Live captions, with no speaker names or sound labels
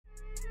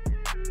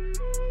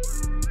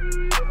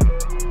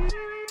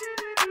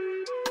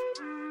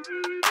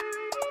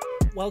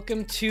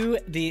Welcome to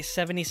the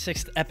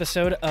 76th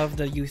episode of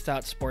the You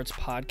Thought Sports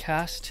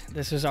podcast.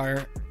 This is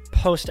our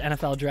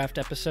post-NFL draft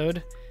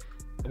episode,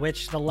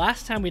 which the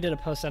last time we did a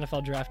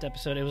post-NFL draft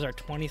episode, it was our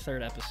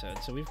 23rd episode.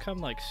 So we've come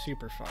like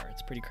super far.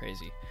 It's pretty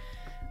crazy.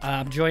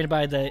 I'm joined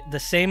by the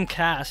same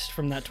cast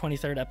from that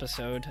 23rd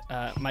episode,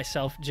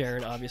 myself,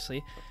 Jared,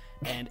 obviously,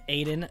 and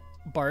Aiden,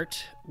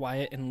 Bart,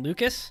 Wyatt, and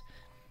Lucas.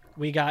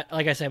 We got,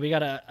 like I said, we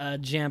got a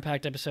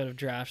jam-packed episode of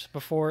drafts.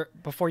 Before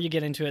you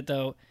get into it,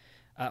 though,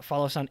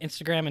 follow us on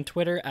Instagram and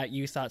Twitter at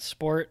You Thought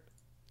Sport.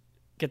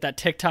 Get that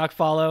TikTok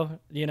follow.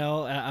 You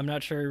know, I'm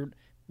not sure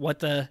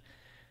what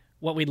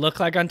we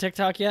look like on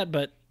TikTok yet,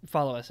 but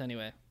follow us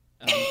anyway.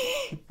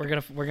 We're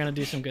gonna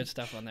do some good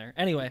stuff on there.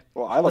 Anyway,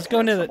 well, I'll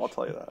tell you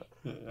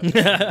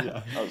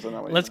that.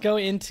 Let's go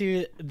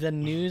into the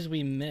news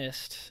we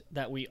missed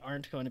that we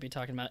aren't going to be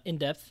talking about in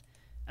depth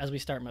as we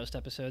start most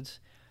episodes.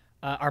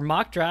 Our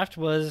mock draft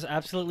was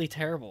absolutely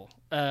terrible.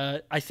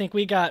 I think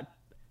we got,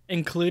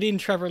 including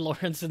Trevor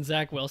Lawrence and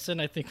Zach Wilson,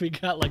 I think we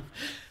got like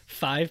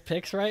 5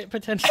 picks right,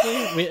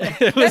 potentially.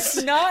 That's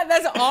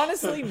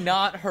honestly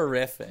not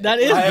horrific. That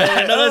is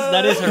bad.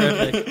 That is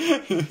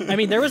horrific. I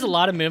mean, there was a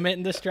lot of movement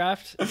in this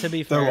draft, to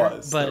be fair.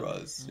 There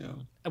was. Yeah.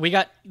 We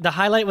got, the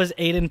highlight was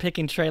Aiden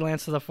picking Trey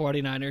Lance to the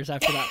 49ers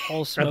after that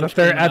whole smoke.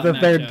 At the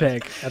third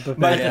pick.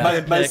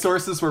 My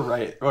sources were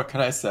right. What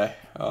can I say?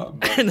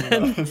 And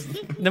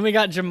then we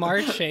got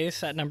Jamar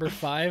Chase at number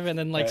 5, and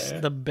then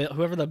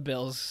whoever the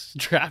Bills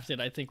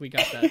drafted, I think we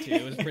got that too.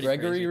 It was pretty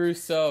Gregory crazy.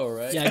 Rousseau,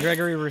 right? Yeah,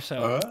 Gregory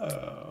Rousseau.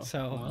 Oh.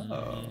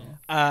 So,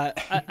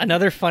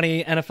 another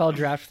funny NFL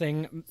draft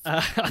thing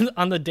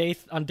on day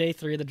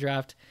 3 of the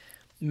draft.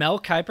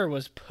 Mel Kiper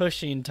was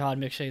pushing Todd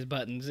McShay's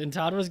buttons, and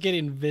Todd was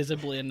getting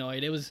visibly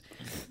annoyed. It was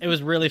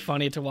really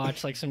funny to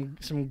watch, like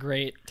some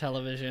great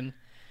television.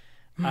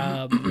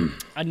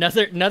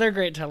 Another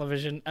great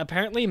television.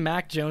 Apparently,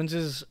 Mac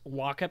Jones's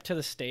walk up to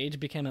the stage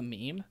became a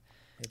meme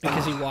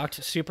because he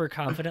walked super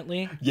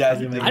confidently. Yeah, I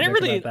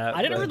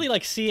didn't really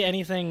like see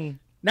anything.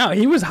 No,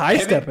 he was high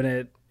stepping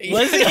it.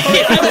 Was it?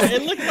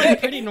 It looked like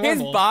pretty normal.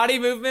 His body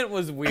movement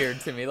was weird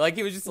to me. Like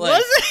he was just like.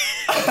 Was it?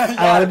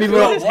 A lot of people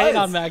hate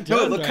on Mac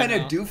Jones. No, it looked kind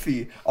of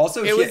doofy.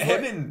 Also,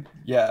 him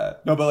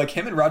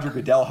and Roger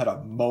Goodell had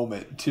a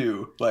moment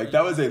too. Like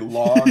that was a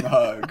long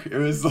hug. It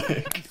was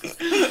like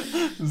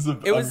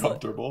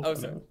uncomfortable.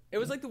 It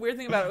was like the weird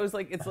thing about it was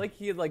like it's like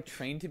he had like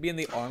trained to be in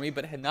the army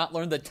but had not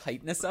learned the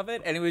tightness of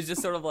it, and he was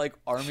just sort of like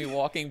army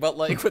walking but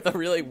like with a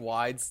really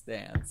wide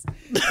stance.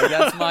 Like,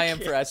 that's my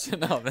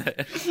impression of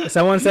it.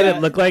 Someone said it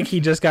looked like he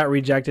just got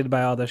rejected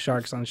by all the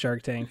sharks on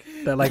Shark Tank.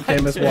 That like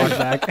famous walk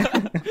back.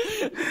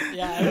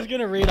 Yeah, I was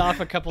gonna read off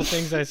a couple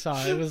things I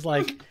saw. It was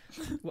like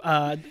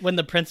when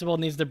the principal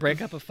needs to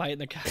break up a fight in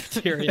the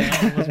cafeteria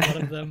was one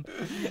of them.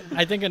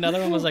 I think another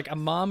one was like a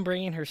mom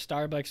bringing her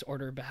Starbucks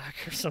order back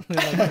or something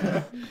like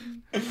that.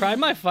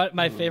 Probably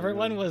my favorite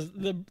one was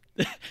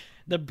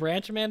the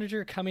branch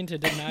manager coming to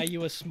deny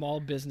you a small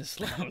business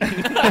loan.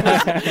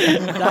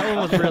 That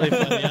one was really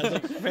funny. I was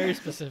like, very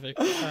specific.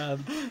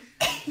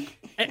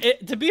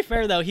 To be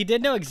fair though, he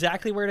did know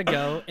exactly where to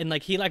go, and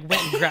like he like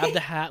went and grabbed the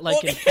hat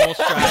like in full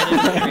stride. It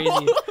was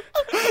crazy.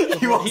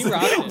 He rocked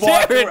it.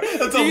 Jared,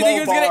 do you think he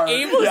was going to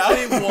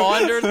aimlessly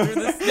wander through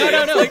the stage?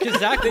 No, because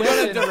Zach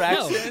Wilson,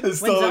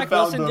 when Zach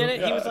Wilson did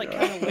it, he was like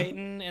kind of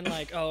waiting and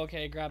like, oh,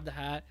 okay, grab the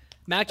hat.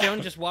 Mac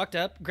Jones just walked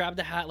up, grabbed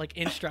the hat like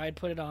in stride,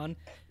 put it on,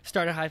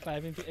 started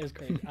high-fiving. It was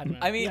crazy. I don't know.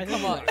 I mean,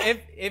 come on.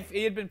 If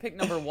he had been picked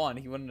number 1,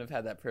 he wouldn't have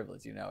had that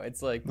privilege, you know?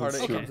 It's like part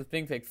of it comes with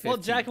being picked 15. Well,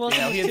 Jack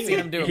Wilson he had seen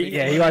him do it before.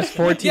 Yeah, he watched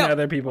 14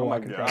 other people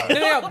walking across.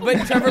 No,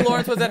 but Trevor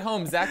Lawrence was at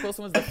home. Zach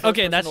Wilson was the first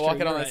person to walk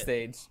it on the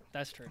stage.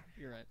 That's true.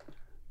 You're right.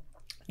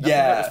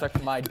 Yeah. Respect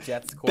for my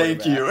Jets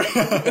quarterback. Thank you.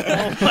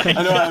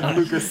 I know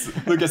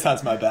Lucas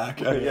has my back.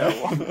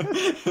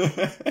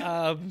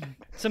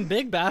 Some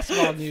big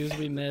basketball news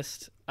we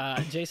missed.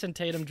 Jason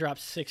Tatum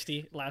dropped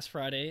 60 last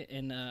Friday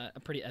in a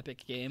pretty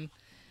epic game,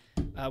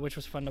 which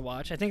was fun to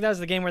watch. I think that was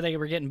the game where they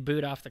were getting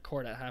booed off the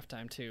court at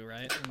halftime too,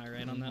 right? Am I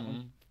right on that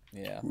one?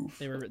 Yeah.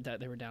 They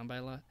were down by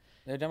a lot.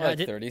 They were down by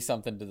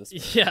 30-something to the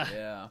Spurs.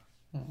 Yeah.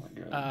 Oh my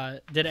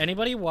God. Did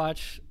anybody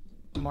watch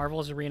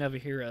Marvel's Arena of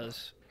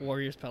Heroes,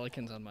 Warriors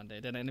Pelicans on Monday?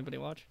 Did anybody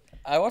watch?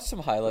 I watched some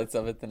highlights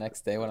of it the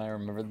next day when I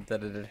remembered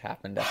that it had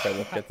happened after I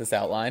looked at this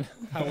outline.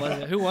 How was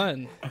it? Who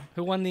won?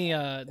 Who won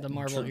the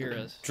Marvel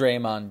Heroes?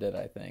 Draymond did,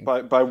 I think.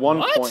 By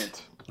 1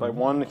 point. By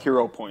 1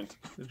 hero point.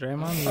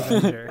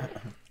 Draymond?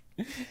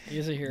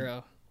 He's a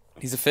hero.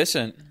 He's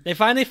efficient. They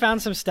finally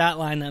found some stat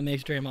line that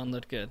makes Draymond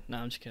look good. No,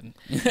 I'm just kidding.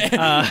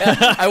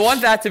 I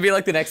want that to be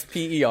like the next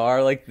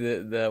PER, like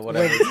the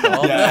whatever it's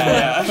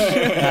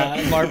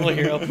called. Marvel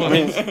Hero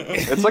points. I mean,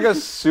 it's like a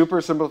super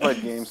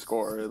simplified game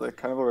score. It like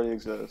kind of already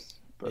exists.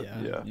 But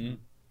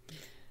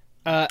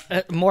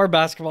more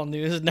basketball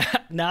news.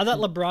 Now that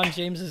LeBron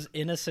James is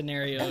in a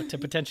scenario to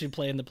potentially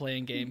play in the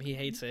playing game, he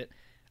hates it.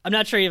 I'm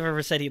not sure he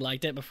ever said he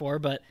liked it before,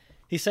 but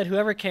He said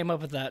whoever came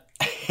up with that.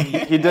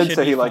 He did should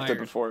say be he liked fired. it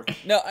before.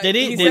 No, Did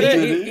he? He said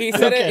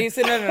Okay. it. He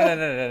said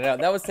no.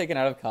 That was taken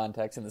out of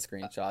context in the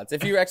screenshots.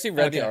 If you actually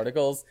read the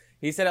articles,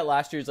 he said it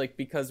last year's like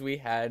because we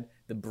had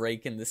the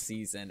break in the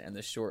season and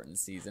the shortened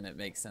season, it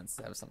makes sense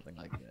to have something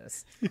like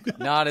this.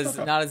 Not as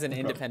an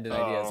independent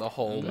idea as a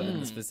whole, but in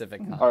the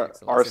specific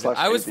context.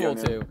 I was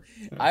fooled too.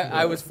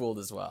 I was fooled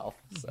as well.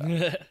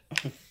 So.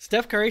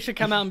 Steph Curry should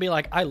come out and be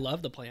like, "I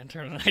love the play-in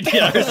tournament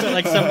idea," or so,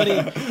 like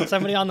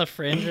somebody on the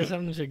fringe or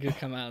something should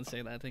come out and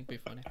say that. I think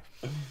it'd be funny.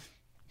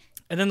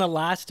 And then the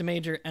last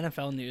major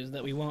NFL news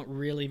that we won't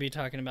really be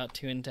talking about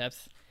too in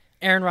depth.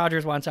 Aaron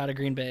Rodgers wants out of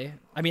Green Bay.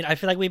 I mean, I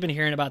feel like we've been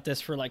hearing about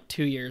this for like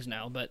 2 years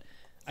now, but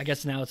I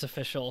guess now it's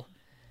official.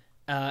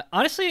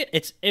 Honestly,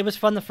 it was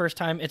fun the first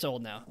time. It's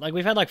old now. Like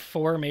we've had like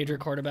 4 major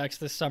quarterbacks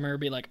this summer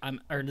be like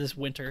this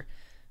winter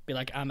be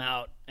like I'm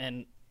out,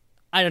 and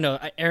I don't know.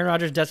 Aaron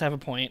Rodgers does have a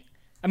point.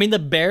 I mean, the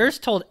Bears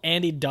told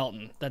Andy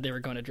Dalton that they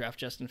were going to draft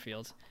Justin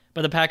Fields,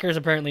 but the Packers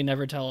apparently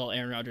never tell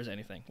Aaron Rodgers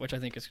anything, which I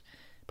think is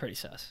pretty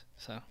sus.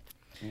 So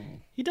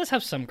he does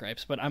have some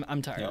gripes, but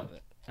I'm tired of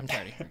it. I'm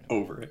tired of hearing it.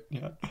 Over it.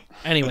 Yeah.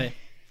 Anyway,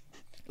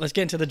 let's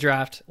get into the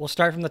draft. We'll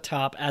start from the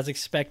top. As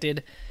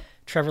expected,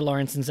 Trevor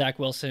Lawrence and Zach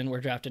Wilson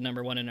were drafted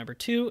number 1 and number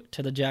 2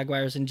 to the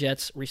Jaguars and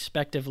Jets,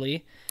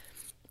 respectively.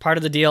 Part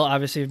of the deal,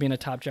 obviously, of being a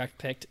top draft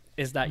pick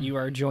is that you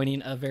are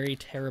joining a very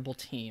terrible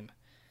team.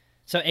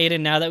 So,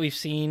 Aiden, now that we've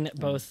seen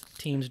both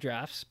teams'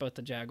 drafts, both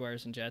the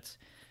Jaguars and Jets,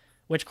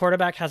 which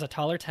quarterback has a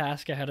taller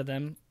task ahead of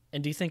them?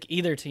 And do you think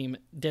either team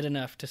did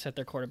enough to set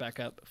their quarterback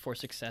up for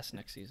success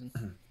next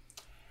season?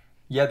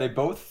 Yeah, they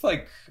both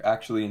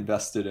actually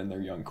invested in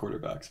their young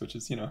quarterbacks, which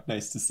is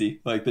nice to see.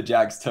 Like the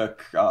Jags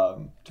took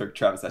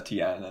Travis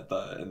Etienne in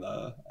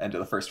the end of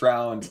the first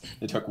round.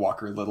 They took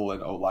Walker Little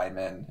and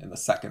O-lineman in the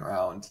second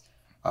round.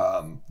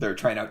 They're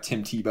trying out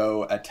Tim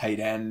Tebow at tight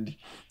end.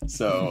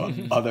 So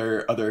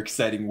other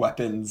exciting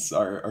weapons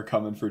are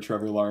coming for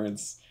Trevor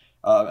Lawrence.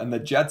 And the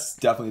Jets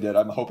definitely did.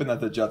 I'm hoping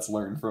that the Jets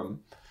learn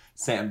from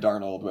Sam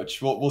Darnold,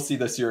 which we'll see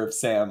this year of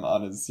Sam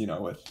on his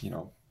with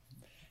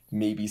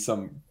maybe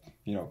some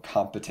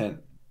competent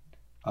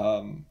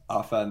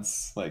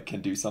offense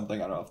can do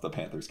something. I don't know if the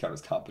Panthers count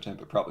as competent,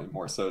 but probably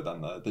more so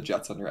than the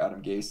Jets under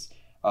Adam Gase.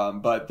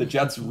 But the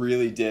Jets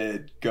really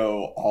did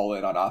go all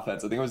in on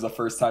offense. I think it was the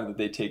first time that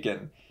they'd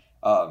taken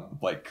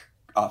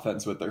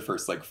offense with their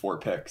first 4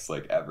 picks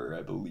ever,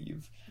 I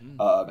believe.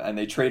 And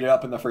they traded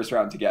up in the first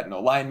round to get an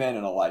O-lineman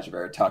and Elijah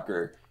Vera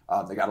Tucker.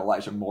 They got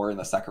Elijah Moore in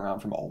the second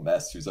round from Ole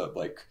Miss, who's a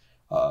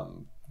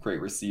great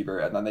receiver.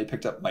 And then they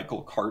picked up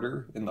Michael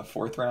Carter in the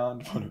 4th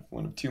round,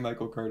 one of 2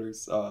 Michael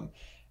Carters.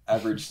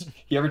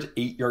 He averaged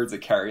 8 yards a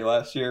carry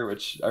last year,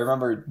 which I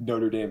remember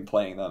Notre Dame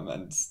playing them,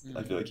 and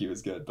I feel like he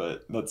was good,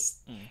 but that's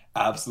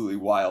absolutely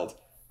wild.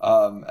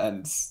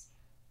 And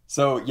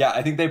so, yeah,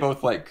 I think they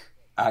both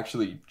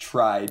actually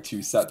try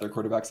to set their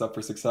quarterbacks up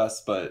for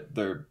success, but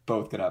they're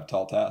both going to have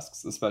tall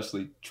tasks,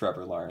 especially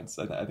Trevor Lawrence.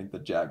 I think the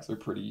Jags are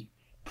pretty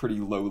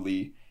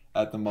lowly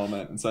at the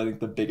moment. And so I think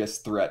the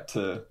biggest threat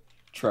to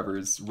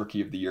Trevor's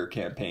Rookie of the Year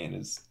campaign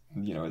is,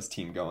 his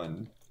team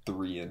going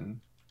 3 and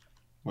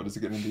what is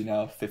it going to be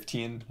now?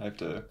 15? I have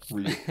to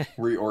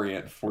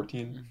reorient.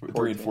 14?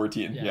 3 and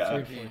 14.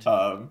 Yeah.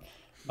 14.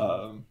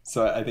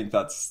 So I think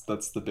that's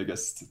the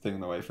biggest thing in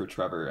the way for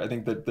Trevor. I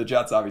think that the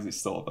Jets obviously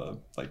still have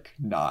a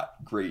not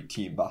great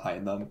team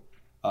behind them.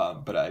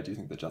 But I do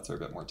think the Jets are a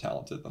bit more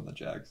talented than the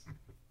Jags.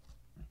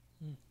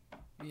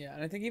 Yeah,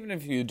 and I think even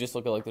if you just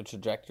look at the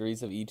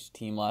trajectories of each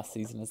team last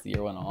season as the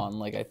year went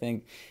on, I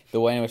think the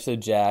way in which the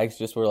Jags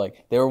just were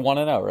they were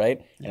 1-0,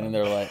 right? Yeah. And then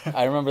they were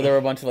I remember there were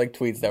a bunch of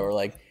tweets that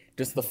were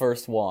just the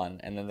first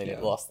one, and then they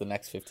lost the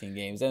next 15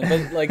 games. And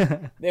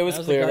but it was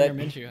clear that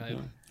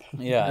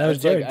yeah, that was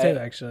Jared too,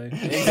 actually.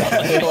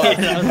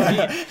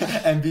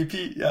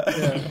 MVP,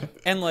 yeah.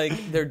 And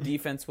their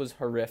defense was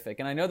horrific,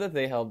 and I know that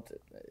they helped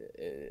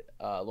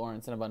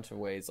Lawrence in a bunch of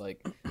ways,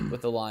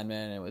 with the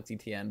linemen and with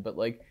ETN, but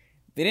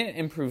they didn't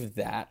improve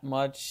that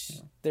much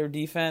their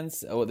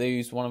defense. Oh, they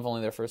used one of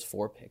only their first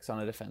 4 picks on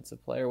a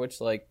defensive player,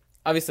 which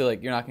obviously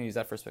you're not going to use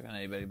that first pick on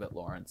anybody but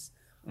Lawrence.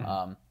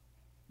 Mm-hmm.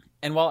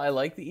 And while I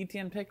like the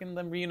ETN pick and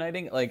them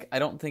reuniting, I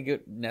don't think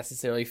it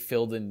necessarily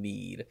filled a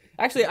need.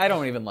 Actually, I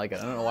don't even like it.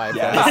 I don't know why I with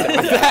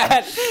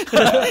that.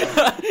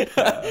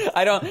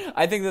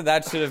 I think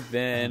that should have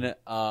been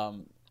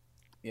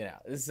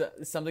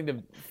something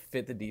to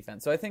fit the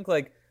defense. So I think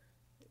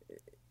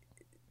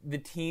the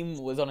team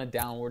was on a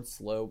downward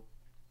slope.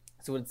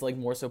 So it's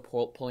more so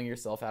pulling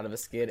yourself out of a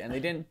skid, and they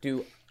didn't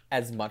do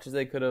as much as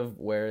they could have.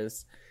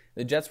 Whereas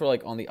the Jets were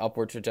on the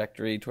upward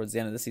trajectory towards the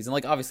end of the season.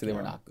 Obviously they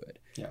were not good,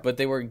 but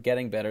they were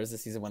getting better as the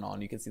season went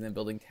on. You could see them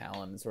building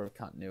talent and sort of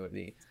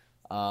continuity.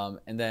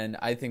 And then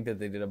I think that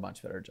they did a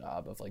much better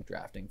job of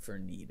drafting for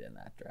need in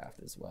that draft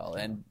as well,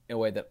 and in a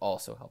way that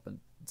also helped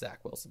Zach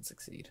Wilson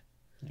succeed.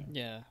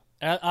 Yeah.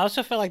 I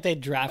also felt like they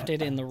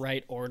drafted in the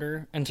right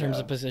order in terms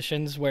of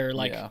positions, where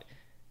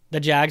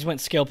the Jags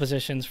went skill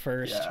positions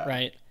first,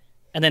 right?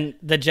 And then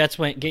the Jets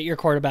went get your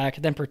quarterback,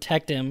 then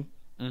protect him.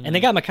 Mm-hmm. And they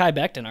got Mekhi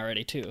Becton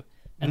already too.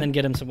 and then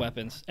get him some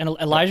weapons. And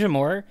Elijah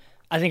Moore,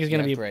 I think, is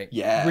going to be great.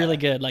 really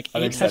good. Like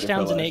I'm 8 excited for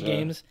touchdowns in 8 Elijah.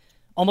 games,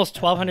 almost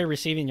 1,200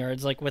 receiving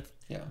yards. Like with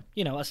Yeah.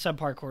 a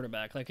subpar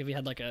quarterback. Like if you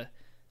had like a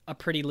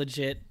pretty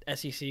legit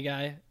SEC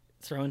guy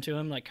thrown to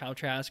him, like Kyle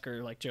Trask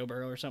or like Joe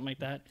Burrow or something like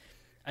that,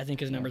 I think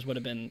his numbers would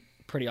have been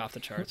pretty off the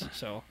charts.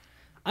 So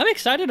I'm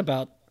excited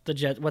about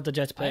what the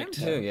Jets picked.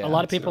 too, yeah. A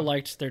lot of people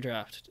liked their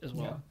draft as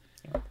well.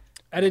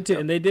 I did too,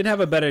 and they did have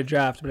a better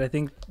draft, but I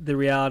think the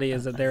reality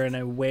is that they're in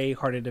a way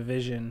harder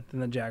division than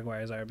the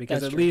Jaguars are,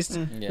 because That's at true. least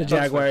the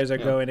Jaguars are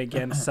going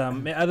against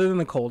some, other than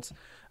the Colts,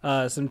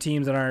 some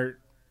teams that are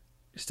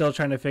still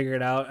trying to figure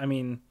it out. I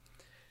mean,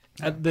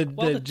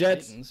 the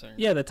Jets, Titans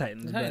are- the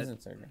Titans,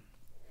 Titans are good.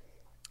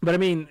 but I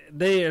mean,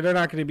 they're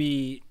not going to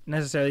be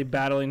necessarily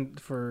battling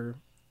for,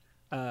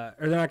 or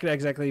they're not going to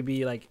exactly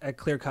be like a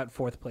clear-cut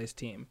fourth place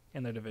team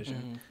in their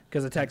division,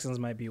 because the Texans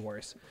might be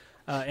worse.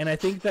 And I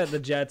think that the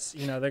Jets,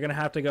 they're going to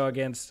have to go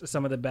against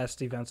some of the best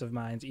defensive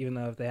minds, even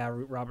though if they have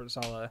Robert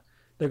Saleh,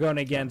 they're going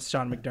against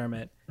Sean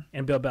McDermott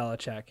and Bill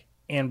Belichick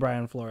and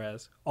Brian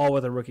Flores, all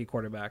with a rookie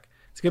quarterback.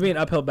 It's going to be an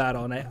uphill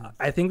battle, and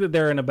I think that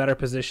they're in a better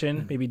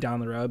position maybe down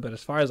the road, but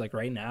as far as like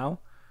right now,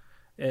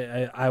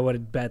 I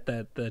would bet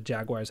that the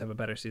Jaguars have a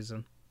better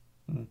season.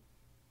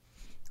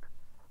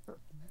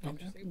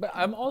 But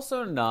I'm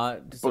also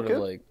not sort of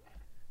like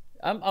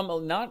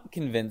I'm not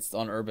convinced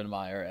on Urban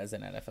Meyer as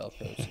an NFL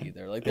coach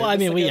either. Like, Well, I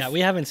mean, we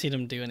haven't seen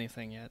him do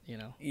anything yet.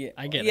 Yeah,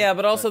 I get it. Yeah,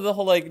 but also the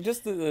whole like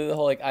just the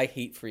whole like I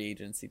hate free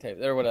agency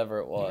type or whatever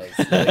it was.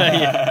 Like,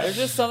 there's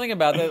just something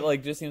about that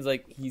like just seems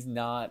like he's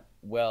not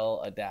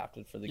well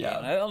adapted for the game.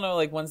 And I don't know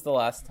like when's the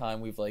last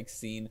time we've like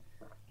seen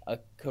a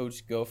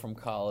coach go from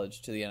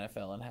college to the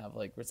NFL and have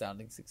like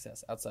resounding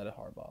success outside of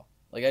Harbaugh.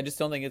 Like I just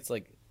don't think it's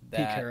like that.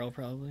 Pete Carroll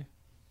probably.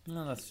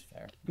 No, that's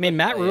fair. I mean,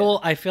 Matt Rule,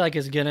 I feel like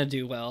is gonna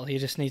do well. He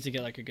just needs to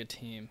get like a good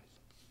team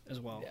as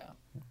well. Yeah.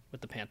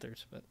 With the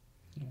Panthers, but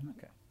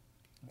Okay.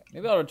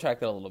 Maybe I'll retract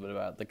that a little bit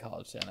about the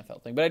college to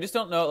NFL thing, but I just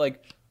don't know.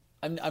 Like,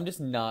 I'm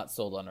just not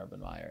sold on Urban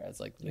Meyer as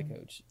like the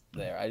coach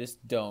there. I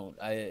just don't.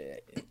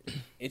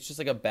 It's just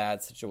like a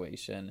bad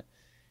situation,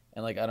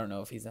 and like I don't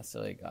know if he's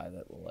necessarily a guy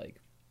that will like,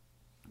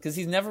 because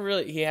he's never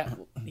really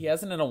he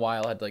hasn't in a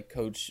while had like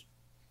coach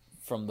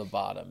from the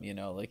bottom.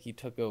 Like he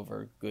took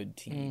over good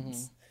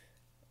teams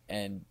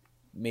and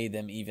made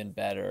them even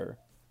better,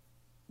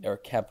 or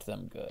kept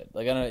them good.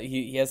 Like I don't know.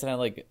 He hasn't had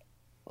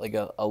like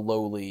a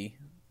lowly,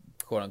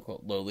 quote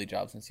unquote lowly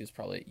job since he was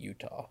probably at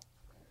Utah.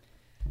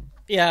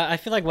 yeah, I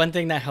feel like one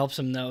thing that helps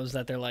him though is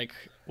that they're like,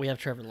 we have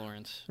Trevor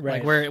Lawrence,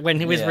 Right. Like when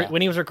he was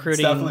It's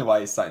recruiting, definitely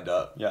why he signed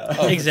up.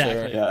 Yeah.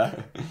 exactly. Yeah.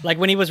 Like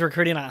when he was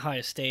recruiting at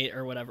Ohio State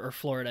or whatever, or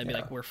Florida, I'd be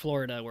like, we're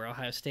Florida, we're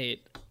Ohio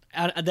State.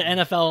 The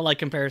NFL like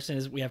comparison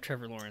is we have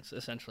Trevor Lawrence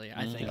essentially.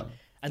 I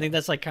think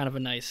that's like kind of a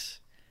nice.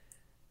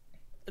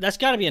 That's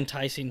got to be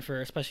enticing for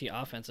especially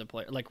offensive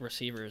players, like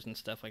receivers and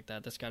stuff like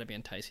that. That's got to be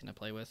enticing to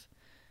play with.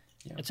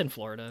 Yeah. It's in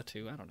Florida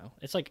too. I don't know.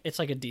 It's like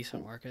a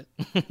decent market.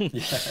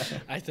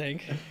 I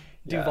think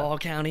Duval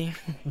County.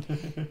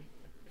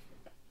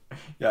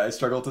 Yeah, I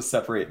struggle to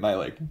separate my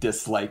like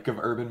dislike of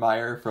Urban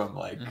Meyer from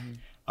like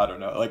I don't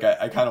know. Like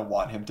I kind of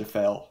want him to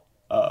fail.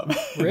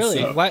 Really?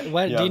 So,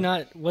 Why yeah. do you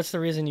not? What's the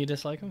reason you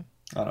dislike him?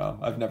 I don't know.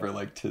 I've never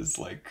liked his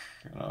like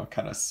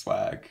kind of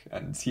swag,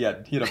 and he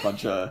had a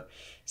bunch of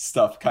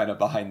stuff kind of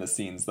behind the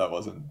scenes that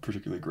wasn't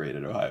particularly great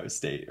at Ohio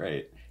State,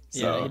 right?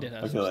 So Yeah, he did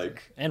have I feel some like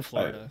stuff. And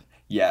Florida.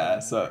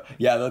 So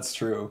that's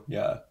true.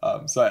 Yeah.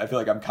 So I feel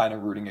like I'm kind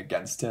of rooting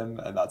against him,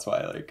 and that's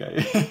why like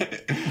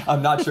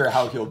I'm not sure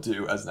how he'll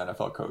do as an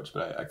NFL coach,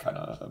 but I kind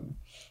of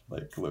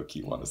like low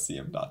key want to see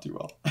him not do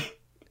well.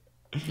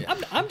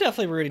 I'm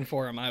definitely rooting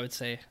for him. I would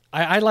say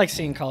I like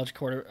seeing college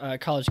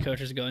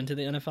coaches go into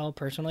the NFL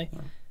personally.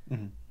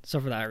 So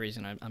for that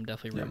reason, I'm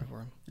definitely rooting for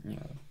him.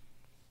 Yeah.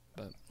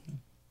 But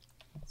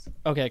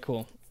okay,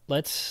 cool.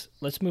 Let's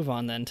move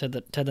on then to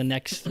the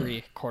next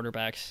three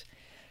quarterbacks.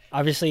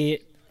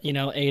 Obviously,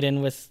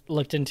 Aiden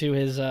looked into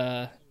his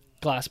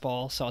glass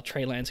ball, saw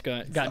Trey Lance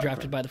got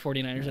drafted by the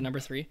 49ers at number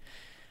 3.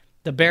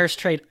 The Bears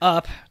trade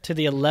up to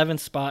the 11th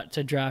spot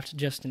to draft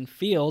Justin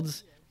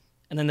Fields.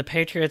 And then the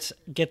Patriots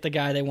get the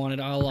guy they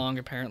wanted all along,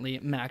 apparently,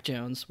 Mac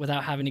Jones,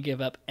 without having to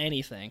give up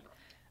anything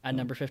at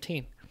number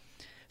 15.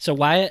 So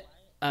Wyatt,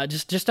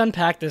 just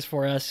unpack this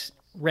for us.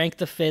 Rank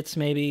the fits,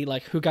 maybe,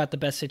 like who got the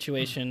best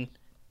situation.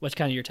 What's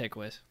kind of your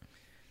takeaways?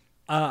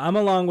 I'm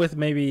along with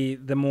maybe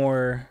the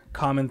more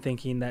common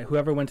thinking that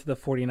whoever went to the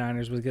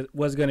 49ers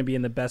was going to be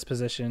in the best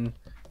position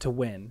to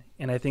win.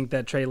 And I think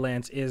that Trey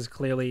Lance is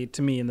clearly,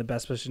 to me, in the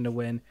best position to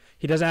win.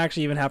 He doesn't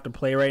actually even have to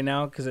play right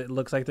now because it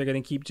looks like they're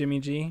going to keep Jimmy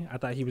G. I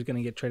thought he was going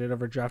to get traded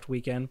over draft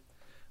weekend.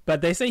 But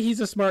they say he's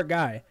a smart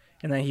guy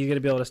and that he's going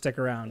to be able to stick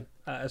around.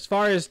 As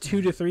far as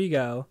 2 to 3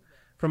 go,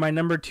 for my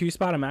number 2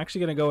 spot, I'm actually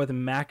going to go with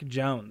Mac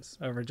Jones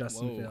over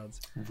Justin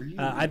Fields. Really?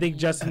 I think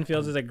Justin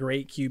Fields is a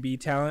great QB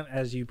talent,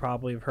 as you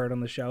probably have heard on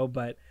the show,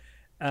 but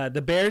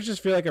the Bears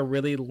just feel like a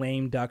really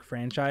lame duck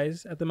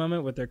franchise at the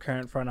moment with their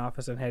current front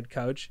office and head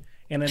coach.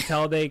 And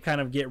until they kind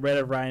of get rid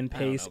of Ryan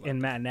Pace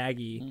and Matt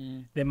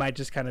Nagy, they might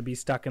just kind of be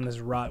stuck in this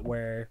rut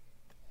where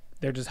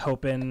they're just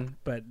hoping.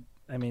 But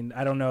I mean,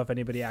 I don't know if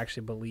anybody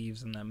actually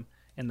believes in them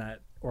in that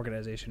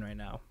organization right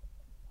now.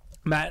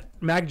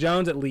 Mac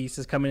Jones at least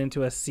is coming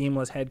into a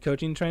seamless head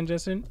coaching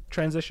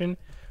transition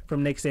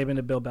from Nick Saban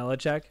to Bill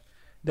Belichick.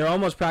 They're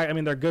almost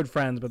they're good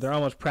friends, but they're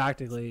almost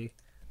practically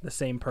the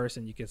same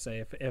person, you could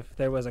say. If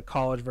there was a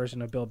college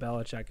version of Bill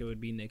Belichick, it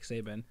would be Nick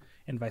Saban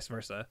and vice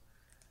versa.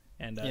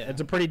 And it's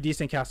a pretty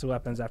decent cast of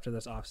weapons after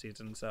this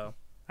offseason. So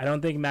I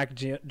don't think Mac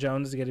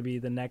Jones is going to be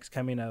the next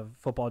coming of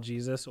football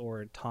Jesus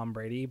or Tom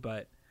Brady,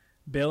 but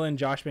Bill and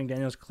Josh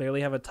McDaniels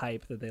clearly have a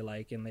type that they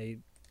like, and they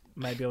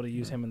might be able to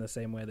use him in the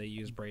same way they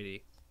use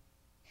Brady.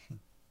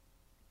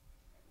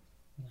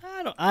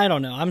 I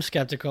don't know. I'm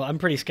skeptical. I'm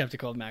pretty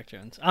skeptical of Mac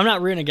Jones. I'm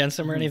not rooting against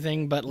him or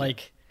anything, but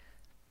like,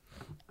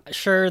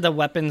 sure, the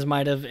weapons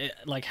might have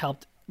like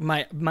helped,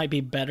 might be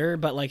better,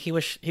 but like he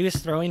was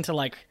throwing to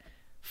like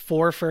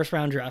 4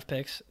 first-round draft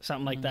picks,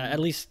 something like that. At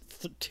least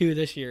 2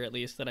 this year, at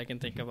least that I can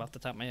think of off the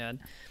top of my head,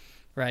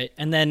 right?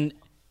 And then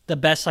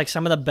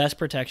some of the best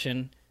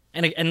protection,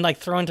 and like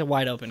throwing to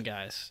wide open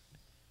guys.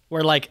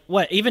 Where like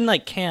even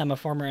like Cam, a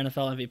former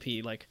NFL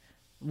MVP, like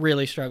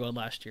really struggled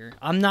last year.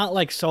 I'm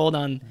not sold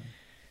on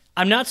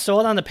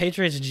the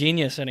Patriots'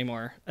 genius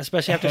anymore,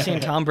 especially after seeing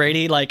Tom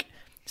Brady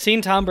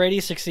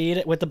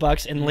succeed with the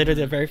Bucs in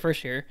literally the very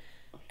first year,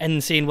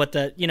 and seeing what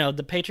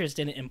the Patriots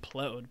didn't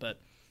implode,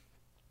 but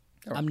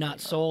I'm not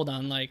sold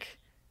on like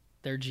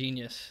their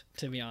genius,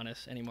 to be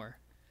honest, anymore.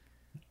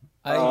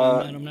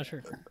 I'm not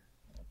sure.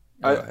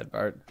 Go ahead,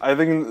 Bart. I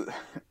think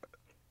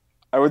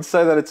I would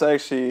say that it's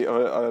actually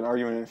an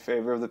argument in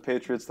favor of the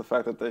Patriots, the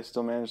fact that they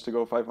still managed to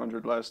go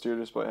 500 last year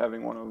despite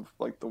having one of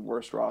like the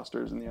worst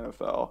rosters in the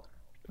NFL.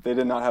 They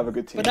did not have a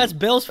good team. But that's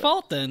Bill's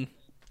fault then.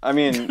 I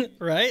mean,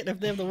 right? If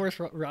they have the worst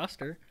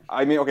roster.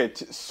 I mean, okay,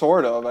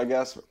 sort of, I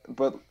guess.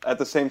 But at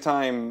the same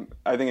time,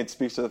 I think it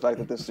speaks to the fact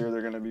that this year they're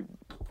going to be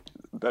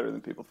better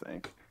than people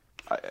think.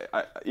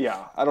 I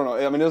don't know.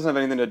 I mean, it doesn't have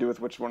anything to do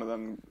with which one of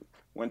them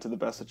went to the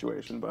best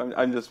situation, but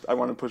I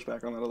want to push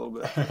back on that a little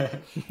bit.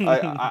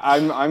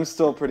 I'm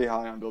still pretty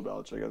high on Bill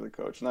Belichick as a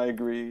coach, and I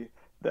agree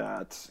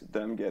that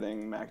them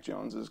getting Mac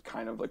Jones is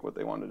kind of like what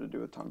they wanted to do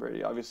with Tom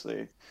Brady.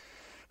 Obviously,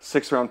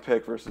 6th-round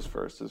pick versus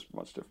first is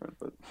much different,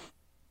 but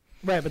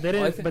right. But they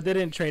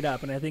didn't trade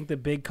up, and I think the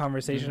big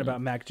conversation about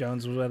Mac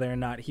Jones was whether or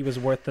not he was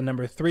worth the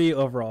number 3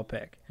 overall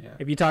pick. Yeah.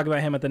 If you talk about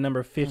him at the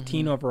number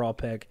 15 overall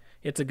pick,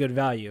 it's a good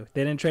value.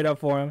 They didn't trade up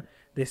for him.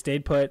 They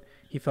stayed put.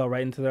 He fell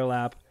right into their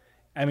lap.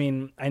 I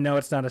mean, I know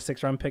it's not a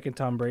 6th-round pick in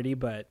Tom Brady,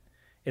 but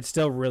it's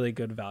still really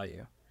good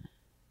value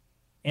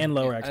and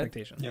lower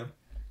expectations.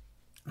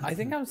 I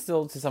think I'm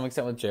still, to some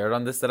extent, with Jared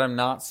on this, that I'm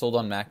not sold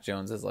on Mac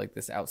Jones as like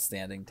this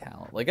outstanding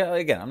talent. Like,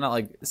 again, I'm not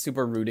like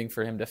super rooting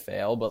for him to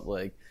fail, but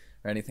like,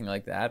 or anything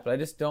like that. But I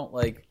just don't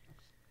like.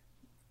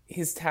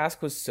 His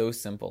task was so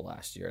simple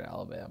last year at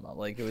Alabama.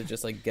 Like, it was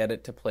just like get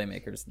it to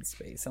playmakers in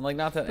space, and like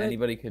not that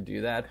anybody could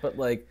do that, but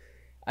like,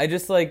 I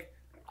just like.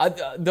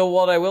 Though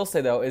what I will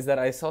say though is that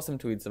I saw some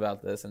tweets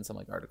about this and some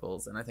like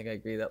articles, and I think I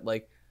agree that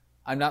like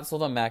I'm not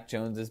sold on Mac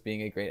Jones as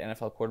being a great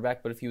NFL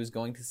quarterback, but if he was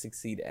going to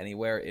succeed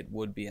anywhere, it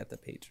would be at the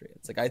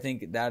Patriots. Like, I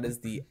think that is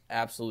the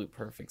absolute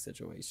perfect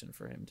situation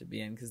for him to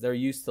be in, because they're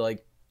used to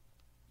like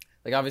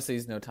obviously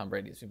he's no Tom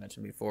Brady, as we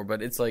mentioned before,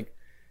 but it's like,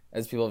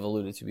 as people have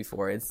alluded to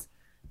before, it's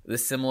the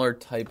similar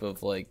type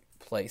of like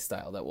play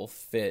style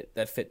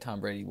that fit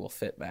Tom Brady will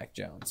fit Mac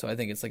Jones. So I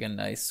think it's like a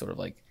nice sort of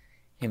like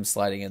him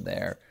sliding in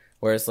there.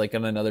 Whereas, like,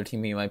 on another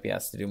team, he might be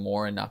asked to do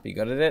more and not be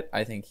good at it.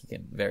 I think he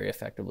can very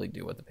effectively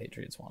do what the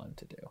Patriots want him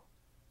to do.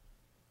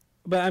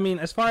 But, I mean,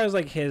 as far as,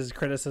 like, his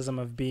criticism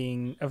of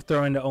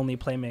throwing to only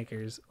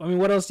playmakers, I mean,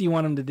 what else do you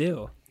want him to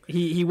do?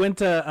 He went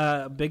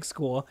to a big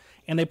school,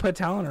 and they put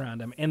talent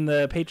around him, and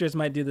the Patriots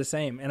might do the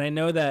same. And I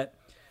know that,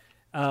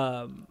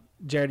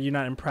 Jared, you're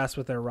not impressed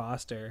with their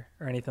roster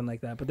or anything like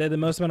that, but they had the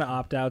most amount of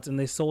opt-outs, and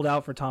they sold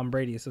out for Tom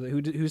Brady. So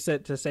who's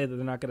said to say that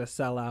they're not going to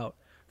sell out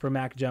for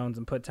Mac Jones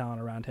and put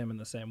talent around him in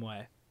the same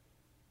way?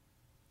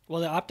 Well,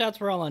 the opt-outs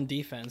were all on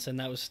defense, and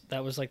that was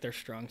like their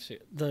strong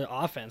suit. The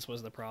offense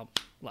was the problem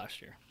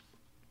last year,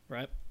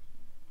 right?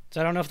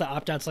 So I don't know if the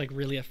opt-outs like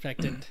really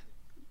affected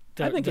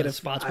the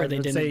spots where they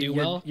didn't do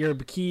well. Your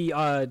key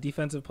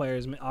defensive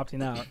players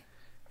opting out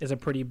is a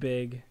pretty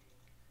big,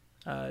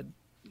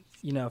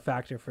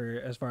 factor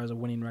for as far as a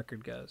winning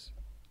record goes.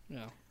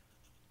 No.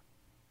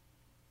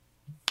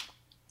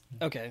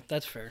 Okay,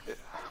 that's fair.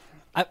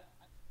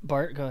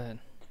 Bart, go ahead.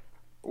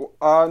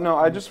 No,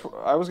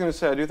 I was going to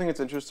say, I do think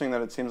it's interesting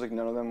that it seems like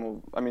none of them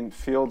will. I mean,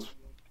 Fields,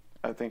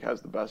 I think,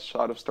 has the best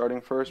shot of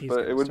starting first,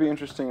 but it would be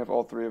interesting if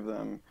all 3 of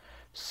them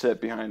sit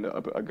behind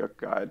a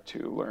guy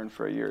to learn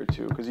for a year or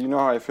 2, because you know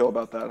how I feel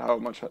about that, how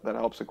much that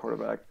helps a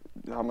quarterback,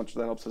 how much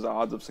that helps his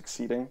odds of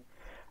succeeding.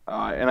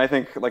 And I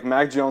think, like,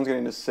 Mac Jones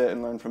getting to sit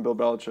and learn from Bill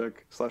Belichick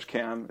 /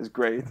 Cam is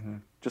great. Mm-hmm.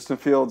 Justin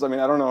Fields, I mean,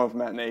 I don't know if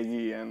Matt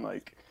Nagy and,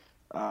 like,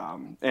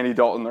 Andy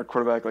Dalton, their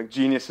quarterback, like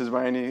geniuses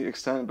by any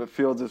extent, but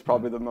Fields is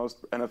probably the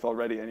most NFL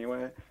ready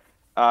anyway.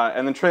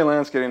 And then Trey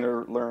Lance getting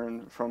to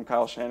learn from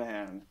Kyle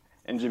Shanahan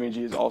and Jimmy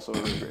G is also a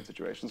really great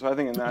situation. So I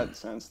think in that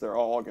sense, they're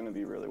all going to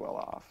be really well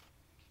off.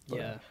 But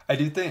Yeah. I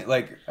do think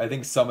I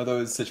think some of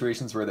those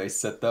situations where they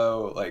sit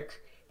though,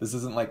 like this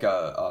isn't like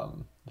I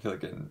feel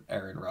like in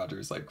Aaron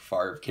Rodgers like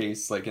Favre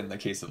case, like in the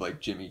case of like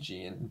Jimmy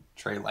G and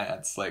Trey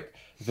Lance, like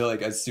I feel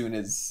like as soon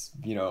as,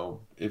 you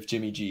know, if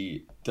Jimmy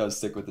G does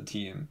stick with the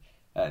team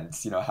and,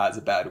 you know, has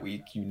a bad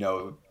week, you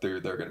know, there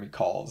are going to be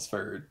calls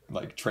for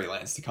like Trey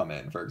Lance to come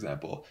in, for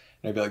example.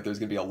 And I feel like there's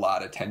going to be a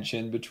lot of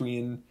tension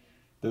between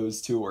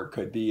those two, or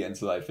could be. And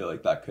so I feel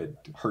like that could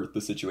hurt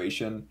the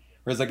situation.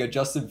 Whereas like a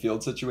Justin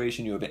Fields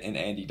situation, you have an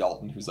Andy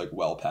Dalton who's like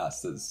well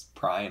past his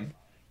prime,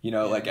 you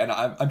know, like, and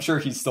I'm sure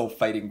he's still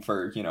fighting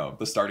for, you know,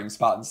 the starting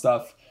spot and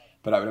stuff.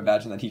 But I would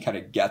imagine that he kind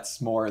of gets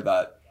more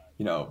that,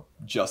 you know,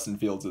 Justin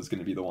Fields is going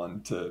to be the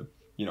one to,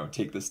 you know,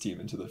 take this team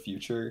into the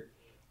future.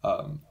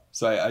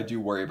 So I do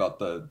worry about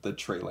the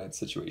Trey Lance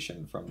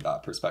situation from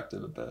that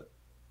perspective a bit.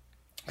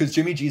 Because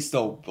Jimmy G's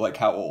still, like,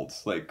 how old?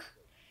 Like,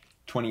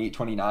 28,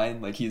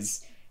 29? Like,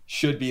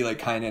 should be, like,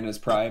 kind of in his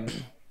prime.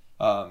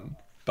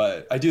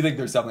 But I do think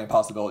there's definitely a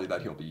possibility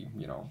that he'll be,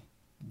 you know,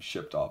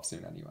 shipped off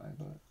soon anyway.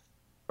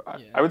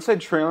 But I would say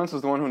Trey Lance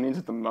is the one who needs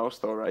it the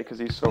most, though, right? Because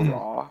he's so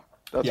raw.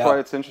 That's why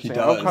it's interesting.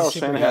 I hope Kyle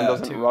Shanahan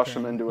doesn't rush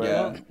him into it.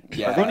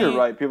 I think you're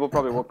right. People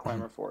probably will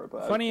clamor for it.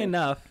 But funny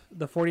enough,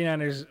 the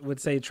 49ers would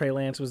say Trey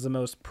Lance was the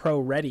most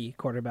pro-ready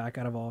quarterback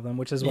out of all of them,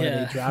 which is why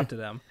they drafted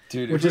him.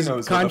 Dude, which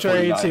is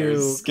contrary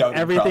to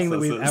everything that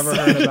we've ever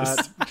heard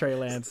about Trey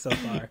Lance so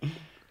far.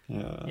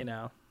 Yeah. You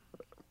know.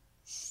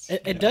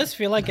 It does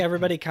feel like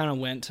everybody kind of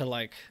went to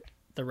like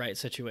the right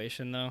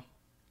situation though.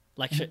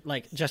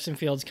 Like Justin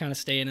Fields kind of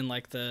staying in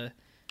like the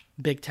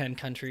Big Ten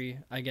country,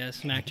 I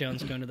guess. Mac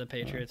Jones going to the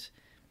Patriots.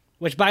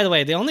 Which, by the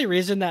way, the only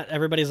reason that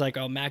everybody's like,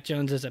 oh, Mac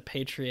Jones is a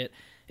Patriot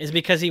is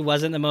because he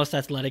wasn't the most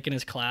athletic in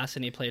his class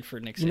and he played for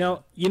Nick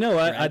Saban. You know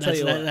what? Right? I'll tell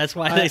you what. That's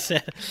why they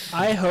said.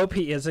 I hope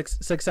he is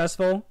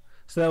successful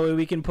so that way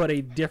we can put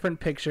a different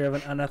picture of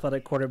an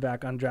unathletic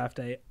quarterback on draft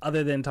day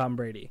other than Tom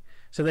Brady.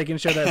 So they can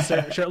show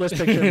that shirtless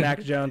picture of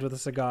Mac Jones with a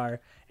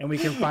cigar and we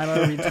can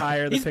finally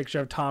retire the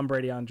picture of Tom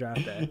Brady on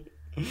draft day.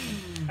 All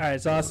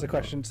right, so I'll ask the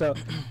question. So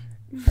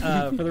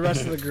for the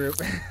rest of the group,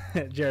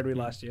 Jared, we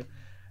lost you.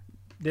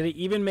 Did it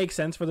even make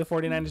sense for the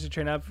 49ers to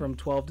train up from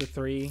 12 to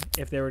 3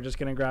 if they were just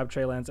going to grab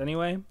Trey Lance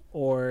anyway?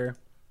 Or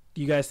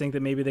do you guys think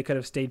that maybe they could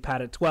have stayed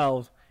pat at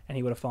 12 and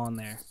he would have fallen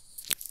there?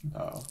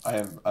 No,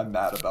 I'm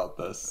mad about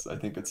this. I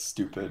think it's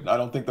stupid. I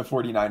don't think the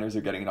 49ers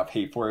are getting enough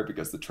hate for it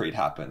because the trade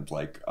happened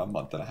like a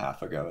month and a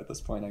half ago at this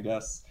point, I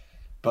guess.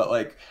 But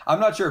like, I'm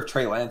not sure if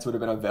Trey Lance would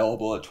have been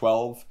available at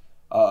 12,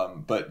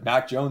 but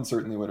Mac Jones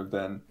certainly would have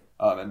been.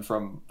 And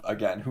from,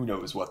 again, who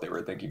knows what they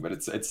were thinking, but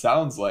it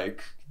sounds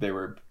like they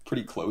were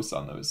pretty close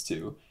on those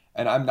two.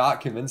 And I'm not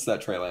convinced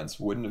that Trey Lance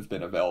wouldn't have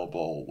been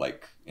available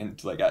like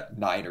at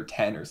 9 or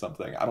 10 or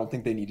something. I don't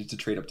think they needed to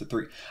trade up to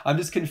 3. I'm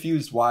just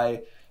confused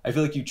why. I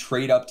feel like you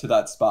trade up to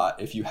that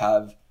spot if you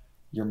have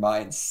your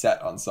mind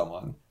set on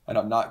someone. And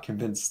I'm not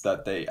convinced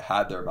that they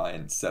had their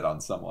mind set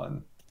on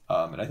someone.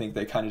 And I think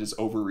they kind of just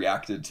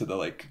overreacted to the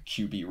like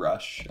QB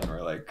rush and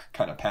were like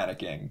kind of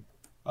panicking.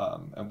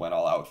 And went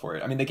all out for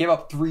it. I mean, they gave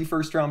up 3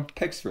 first-round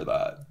picks for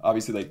that.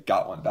 Obviously, they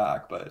got one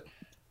back, but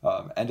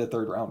and a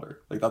third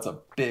rounder. Like, that's a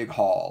big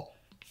haul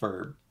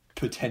for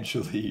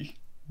potentially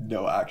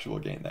no actual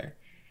gain there.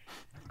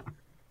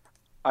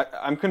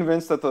 I'm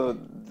convinced that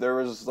there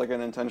was like an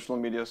intentional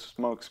media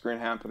smoke screen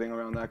happening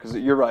around that because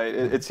you're right.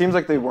 It seems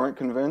like they weren't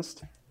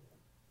convinced.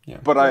 Yeah.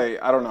 But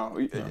I don't know.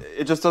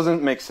 It just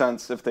doesn't make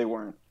sense if they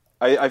weren't.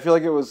 I feel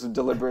like it was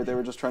deliberate. They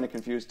were just trying to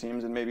confuse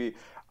teams and maybe.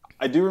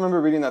 I do remember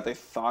reading that they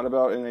thought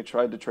about and they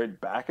tried to trade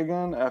back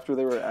again after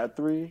they were at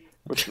 3,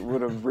 which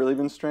would have really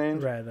been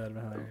strange. Right, that would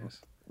have been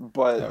hilarious.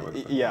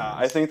 But yeah,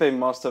 I think they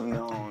must have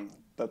known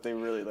that they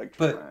really liked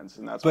Trey Lance,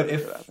 and that's what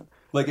happened.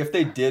 Like if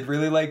they did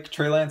really like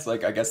Trey Lance,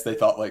 like I guess they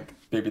thought like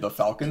maybe the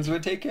Falcons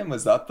would take him.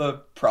 Was that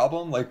the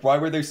problem? Like why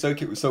were they so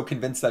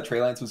convinced that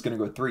Trey Lance was going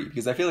to go 3?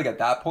 Because I feel like at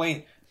that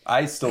point,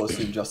 I still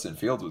assumed Justin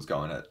Fields was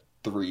going at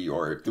 3,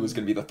 or it was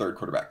going to be the third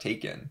quarterback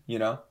taken. You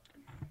know?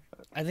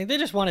 I think they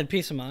just wanted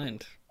peace of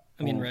mind.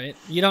 I mean, right?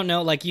 You don't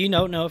know, like, you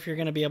don't know if you're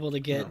going to be able to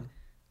get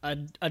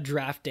a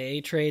draft day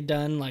trade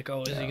done. Like,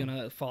 oh, is he going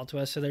to fall to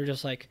us? So they're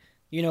just like,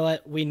 you know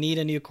what? We need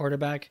a new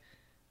quarterback.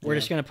 We're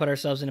just going to put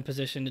ourselves in a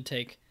position to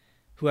take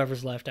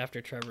whoever's left after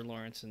Trevor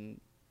Lawrence.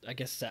 And I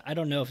guess, I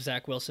don't know if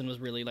Zach Wilson was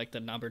really, like, the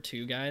number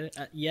 2 guy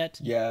yet.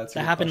 Yeah, that's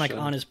that happened, like,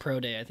 on his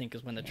pro day, I think,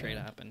 is when the trade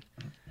happened.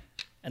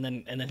 And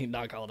then he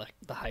knocked all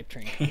the hype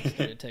train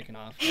started taking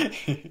off.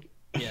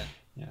 Yeah.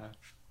 Yeah.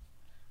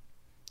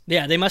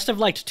 Yeah, they must have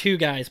liked 2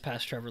 guys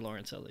past Trevor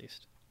Lawrence at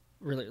least.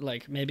 Really,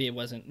 like maybe it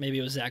was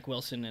Zach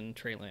Wilson and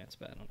Trey Lance,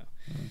 but I don't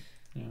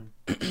know.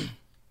 Yeah.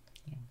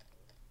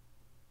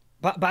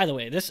 But by the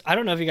way, I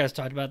don't know if you guys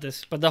talked about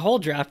this, but the whole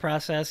draft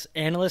process,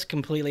 analysts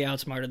completely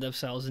outsmarted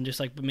themselves and just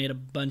like made a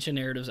bunch of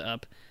narratives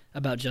up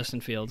about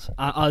Justin Fields.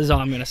 Is all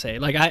I'm gonna say.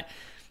 Like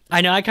I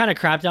know I kind of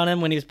crapped on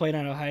him when he was playing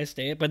at Ohio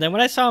State, but then when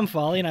I saw him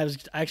falling, I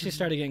actually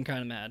started getting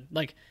kind of mad.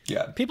 Like,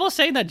 people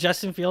saying that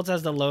Justin Fields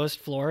has the lowest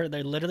floor,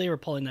 they literally were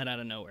pulling that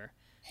out of nowhere.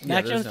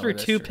 Mac Jones threw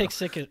 2 pick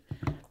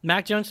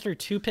Mac Jones threw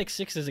 2 pick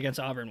sixes against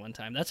Auburn one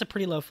time. That's a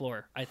pretty low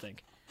floor, I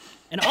think.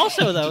 And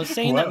also, though,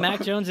 saying that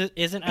Mac Jones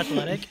isn't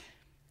athletic,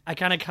 I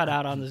kind of cut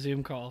out on the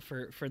Zoom call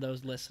for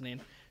those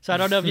listening. So I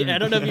don't know if you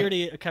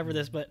already covered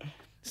this, but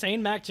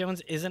saying Mac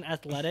Jones isn't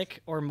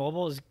athletic or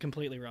mobile is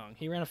completely wrong.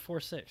 He ran a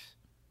 4.6.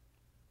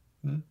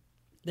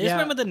 They just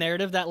went with the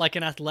narrative that like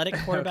an athletic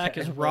quarterback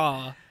is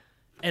raw,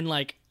 and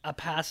like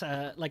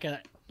a like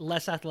a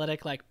less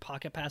athletic like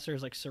pocket passer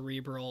is like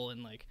cerebral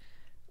and like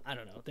I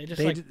don't know. They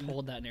just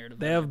pulled that narrative.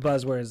 They have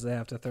buzzwords they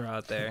have to throw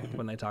out there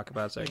when they talk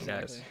about certain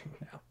guys.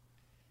 Yeah.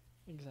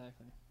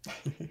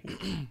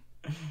 Exactly.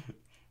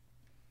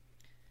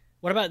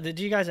 What about? Did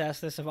you guys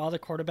ask this? Of all the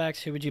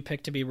quarterbacks, who would you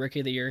pick to be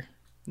Rookie of the Year?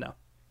 No.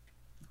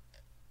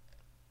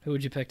 Who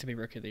would you pick to be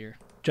Rookie of the Year?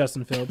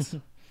 Justin Fields.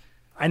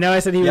 I know I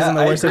said he was in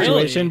the worst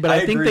situation, but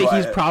I think that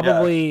he's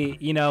probably,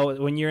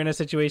 when you're in a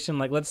situation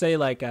like, let's say,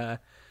 like, I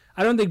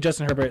don't think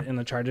Justin Herbert in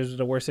the Chargers was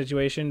the worst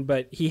situation,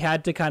 but he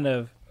had to kind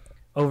of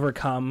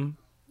overcome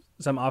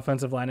some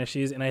offensive line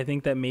issues, and I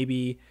think that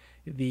maybe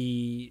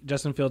the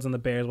Justin Fields and the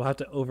Bears will have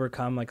to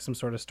overcome like some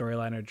sort of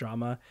storyline or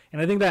drama,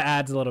 and I think that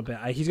adds a little bit.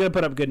 He's going to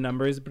put up good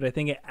numbers, but I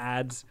think it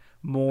adds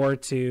more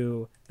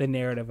to the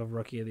narrative of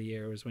Rookie of the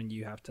Year was when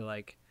you have to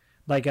like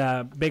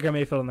Baker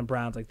Mayfield and the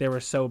Browns, like they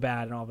were so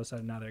bad and all of a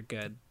sudden now they're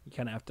good. You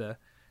kind of have to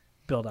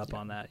build up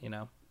on that,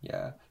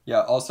 Yeah.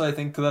 Also, I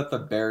think that the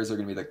Bears are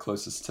going to be the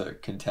closest to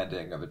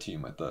contending of a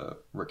team with the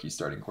rookie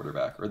starting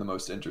quarterback, or the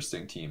most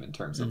interesting team in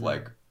terms of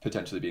like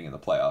potentially being in the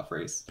playoff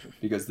race,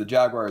 because the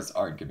Jaguars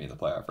aren't going to be in the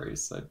playoff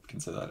race. I can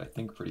say that I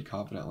think pretty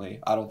confidently.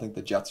 I don't think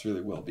the Jets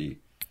really will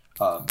be,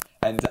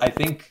 and I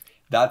think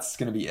that's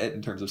going to be it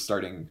in terms of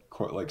starting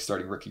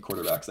rookie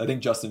quarterbacks. I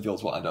think Justin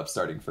Fields will end up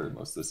starting for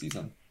most of the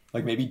season.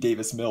 Like maybe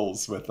Davis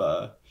Mills with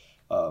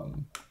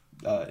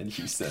in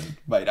Houston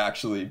might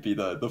actually be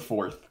the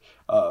fourth.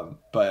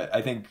 But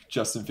I think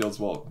Justin Fields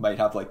might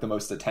have like the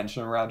most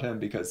attention around him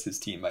because his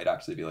team might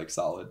actually be like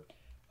solid.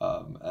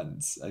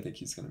 And I think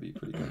he's going to be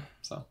pretty good.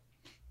 So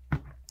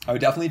I would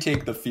definitely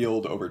take the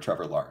field over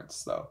Trevor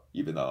Lawrence, though,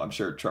 even though I'm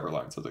sure Trevor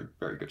Lawrence has a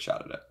very good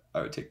shot at it.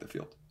 I would take the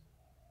field.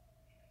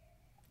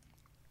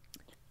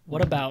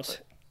 What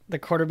about the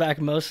quarterback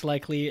most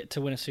likely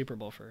to win a Super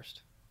Bowl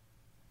first?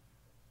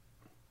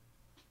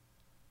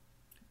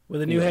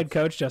 With a new head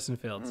coach, Justin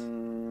Fields.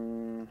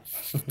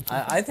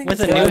 I think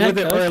with a new head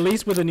coach? Or at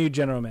least with a new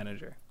general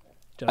manager.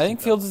 I think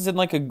Fields is in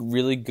like a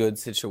really good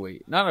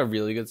situation. Not a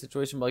really good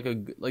situation, but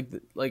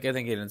like I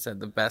think Aiden said,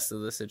 the best of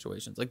the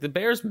situations. Like the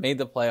Bears made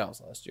the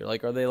playoffs last year.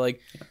 Like, are they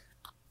like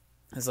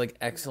this like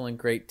excellent,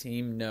 great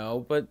team?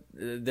 No, but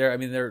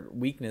their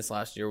weakness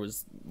last year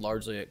was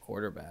largely at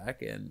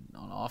quarterback and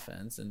on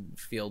offense, and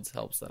Fields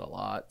helps that a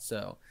lot.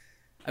 So,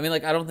 I mean,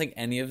 like, I don't think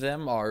any of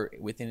them are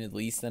within at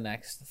least the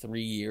next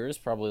 3 years,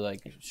 probably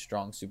like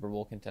strong Super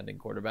Bowl contending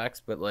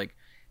quarterbacks. But like,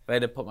 if I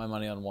had to put my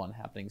money on one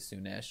happening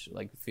soonish,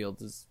 like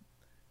Fields is,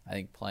 I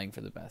think, playing for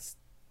the best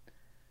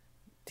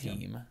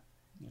team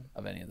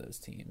of any of those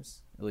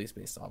teams, at least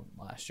based on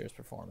last year's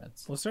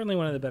performance. Well, certainly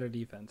one of the better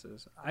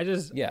defenses. I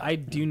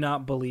do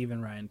not believe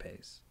in Ryan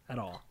Pace at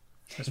all,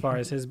 as far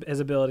as his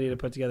ability to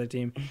put together a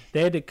team.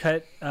 They had to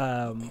cut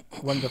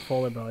one of the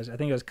Fuller brothers. I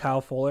think it was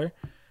Kyle Fuller.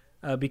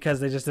 Because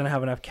they just didn't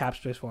have enough cap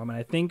space for him. And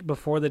I think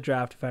before the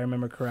draft, if I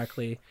remember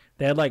correctly,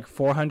 they had like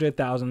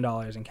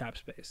 $400,000 in cap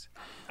space.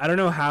 I don't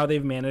know how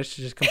they've managed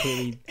to just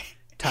completely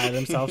tie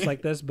themselves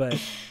like this, but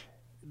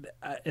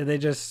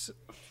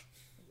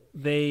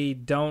they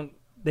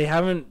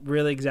haven't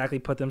really exactly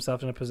put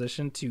themselves in a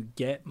position to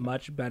get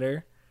much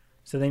better.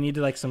 So they need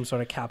to like some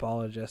sort of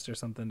capologist or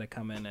something to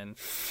come in and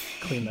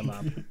clean them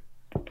up.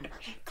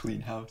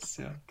 Clean house,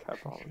 yeah.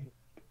 Capologist.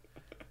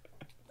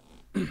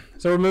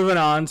 So we're moving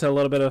on to a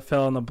little bit of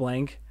fill in the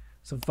blank.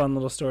 Some fun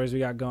little stories we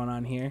got going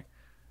on here.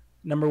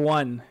 Number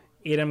one,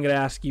 Aiden, I'm going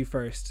to ask you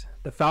first.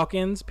 The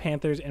Falcons,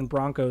 Panthers, and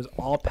Broncos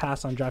all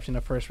passed on drafting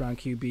a first-round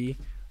QB.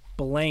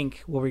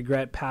 Blank will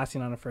regret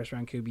passing on a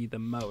first-round QB the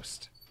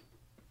most.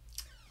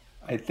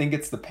 I think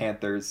it's the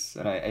Panthers,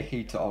 and I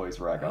hate to always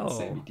rag on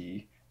Sammy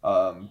D.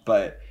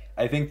 But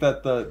I think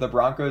that the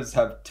Broncos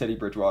have Teddy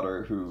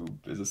Bridgewater, who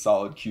is a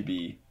solid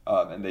QB.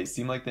 And they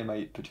seem like they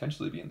might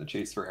potentially be in the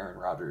chase for Aaron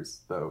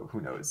Rodgers, though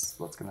who knows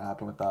what's going to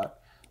happen with that.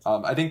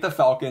 I think the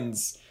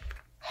Falcons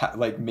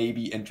may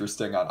be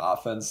interesting on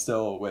offense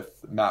still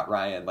with Matt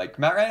Ryan. Like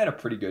Matt Ryan had a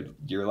pretty good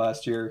year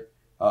last year,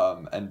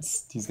 and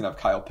he's going to have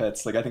Kyle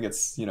Pitts. Like I think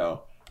it's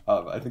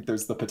I think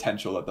there's the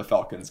potential that the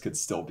Falcons could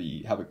still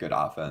have a good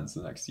offense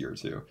the next year or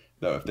two.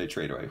 Though if they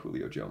trade away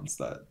Julio Jones,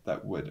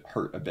 that would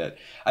hurt a bit.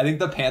 I think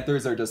the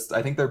Panthers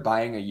I think they're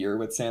buying a year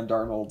with Sam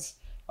Darnold.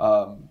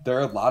 There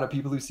are a lot of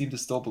people who seem to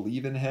still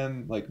believe in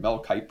him, like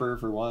Mel Kiper,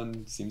 for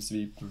one, seems to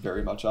be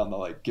very much on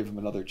the give him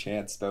another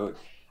chance boat.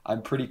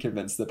 I'm pretty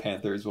convinced the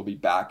Panthers will be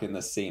back in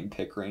the same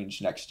pick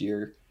range next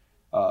year,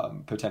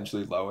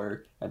 potentially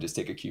lower, and just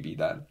take a QB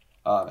then.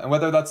 And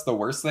whether that's the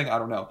worst thing, I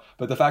don't know.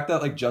 But the fact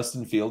that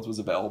Justin Fields was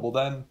available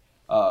then,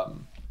 I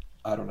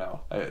don't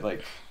know. I feel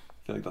like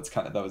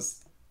that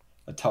was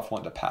a tough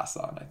one to pass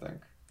on, I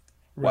think.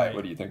 Right. Why?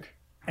 What do you think?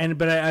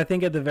 But I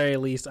think at the very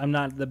least, I'm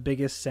not the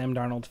biggest Sam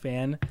Darnold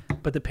fan,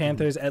 but the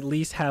Panthers at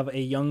least have a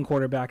young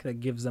quarterback that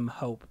gives them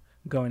hope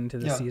going into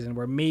the season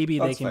where maybe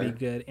they can be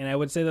good. And I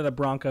would say that the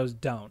Broncos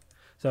don't.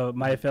 So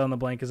my fill in the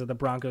blank is that the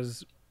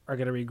Broncos are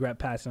going to regret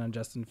passing on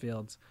Justin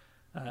Fields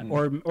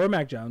or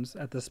Mac Jones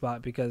at this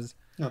spot because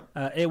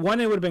it would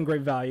have been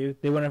great value.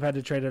 They wouldn't have had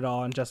to trade at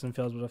all, and Justin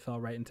Fields would have fell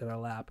right into their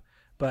lap.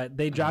 But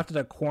they drafted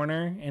a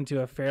corner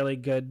into a fairly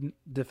good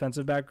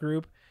defensive back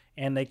group,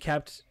 and they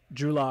kept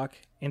Drew Lock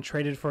and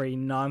traded for a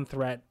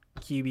non-threat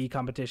QB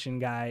competition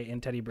guy in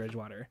Teddy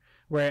Bridgewater,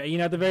 where, you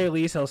know, at the very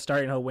least he'll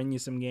start and he'll win you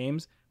some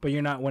games, but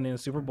you're not winning a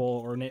Super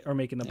Bowl or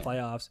making the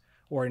playoffs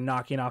or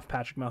knocking off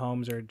Patrick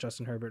Mahomes or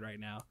Justin Herbert right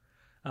now.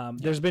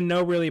 There's been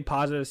no really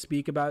positive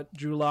speak about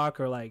Drew Lock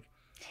or like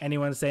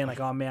anyone saying like,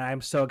 oh man,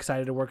 I'm so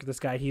excited to work with this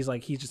guy. He's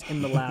just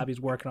in the lab.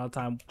 He's working all the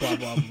time, blah,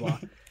 blah, blah.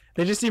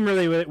 They just seem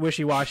really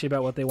wishy-washy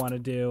about what they want to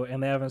do,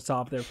 and they haven't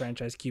solved their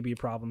franchise QB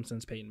problem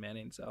since Peyton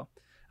Manning. So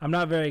I'm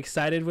not very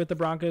excited with the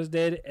Broncos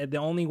did. The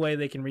only way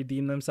they can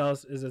redeem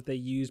themselves is if they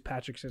use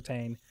Patrick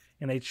Surtain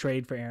and they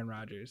trade for Aaron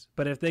Rodgers.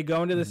 But if they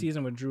go into the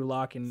season with Drew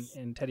Lock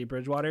and Teddy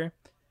Bridgewater,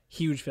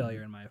 huge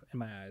failure in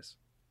my eyes.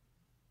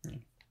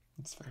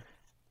 That's fair.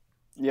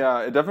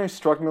 Yeah, it definitely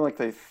struck me like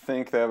they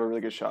think they have a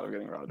really good shot of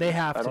getting Rodgers. They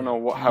have to. I don't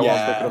know how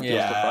else they could have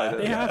justified it.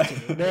 They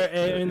have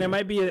to. There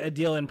might be a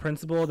deal in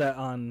principle that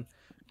on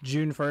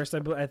June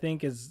 1st, I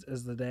think, is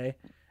the day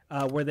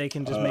where they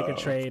can just make a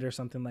trade or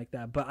something like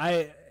that. But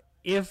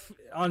if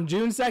on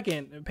June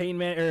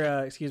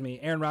 2nd,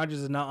 Aaron Rodgers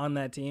is not on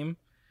that team,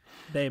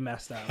 they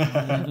messed up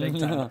big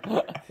time.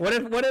 What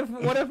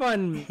if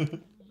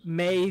on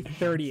May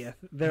 30th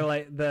they're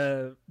like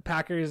the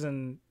Packers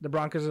and the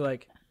Broncos are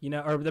like, you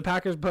know, or the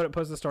Packers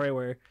post a story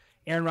where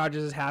Aaron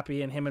Rodgers is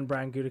happy and him and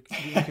Brian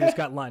Gutekunst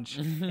got lunch,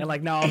 and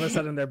like now all of a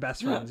sudden they're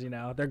best friends. You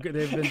know, they've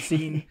been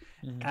seen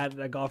at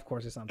a golf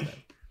course or something.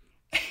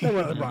 Then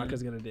what are the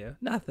Broncos gonna do?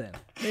 Nothing.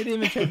 They didn't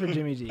even trade for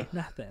Jimmy G.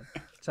 Nothing.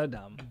 So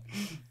dumb.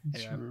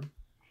 Anyway.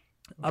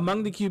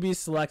 Among the QBs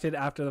selected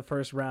after the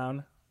first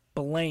round,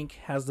 blank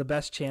has the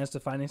best chance to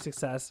finding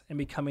success and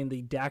becoming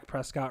the Dak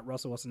Prescott,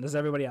 Russell Wilson. This is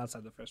everybody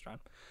outside the first round.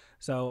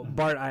 So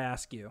Bart, I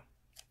ask you.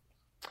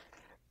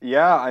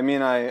 Yeah, I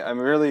mean, I'm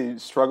really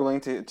struggling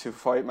to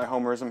fight my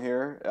homerism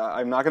here.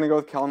 I'm not going to go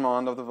with Kellen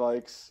Mond of the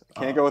Vikes.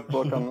 Can't go with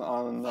Book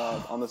on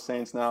the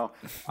Saints now.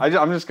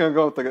 I'm just going to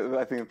go with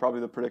I think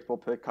probably the predictable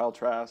pick, Kyle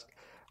Trask.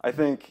 I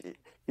think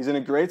he's in a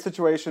great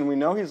situation. We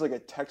know he's like a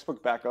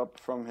textbook backup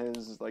from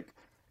his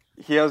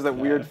he has that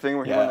weird thing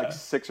where he won like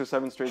 6 or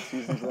 7 straight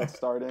seasons without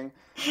starting.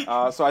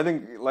 So I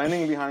think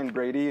landing behind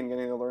Brady and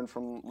getting to learn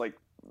from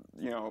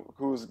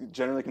who's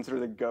generally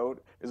considered the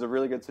GOAT is a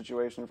really good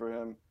situation for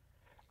him.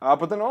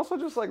 But then also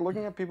just like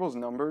looking at people's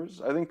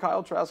numbers, I think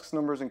Kyle Trask's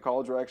numbers in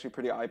college are actually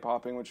pretty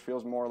eye-popping, which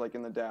feels more like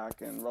in the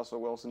Dak and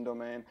Russell Wilson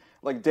domain.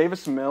 Like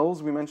Davis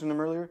Mills, we mentioned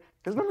him earlier,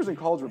 his numbers in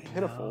college were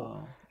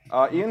pitiful.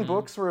 Ian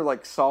Book's were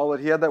like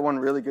solid. He had that one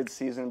really good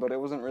season, but it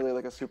wasn't really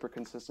like a super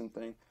consistent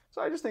thing.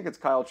 So I just think it's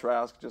Kyle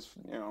Trask. Just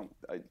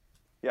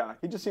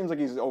he just seems like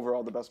he's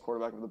overall the best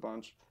quarterback of the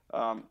bunch. But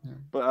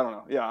I don't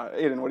know. Yeah,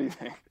 Aiden, what do you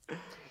think?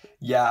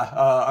 Yeah,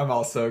 I'm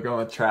also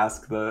going with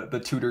Trask.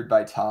 The tutored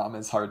by Tom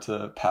is hard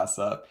to pass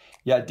up.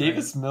 Yeah,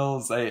 Davis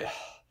Mills, I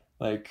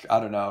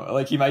don't know.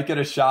 Like he might get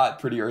a shot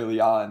pretty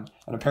early on,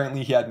 and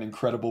apparently he had an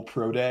incredible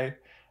pro day.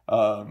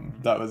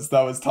 That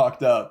was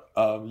talked up.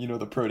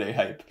 The pro day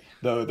hype.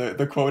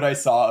 The quote I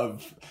saw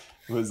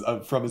was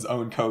from his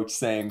own coach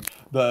saying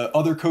the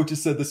other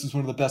coaches said this was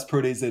one of the best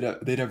pro days they'd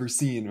ever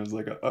seen. It was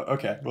like,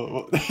 okay,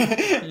 well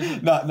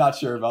not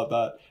sure about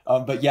that.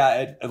 But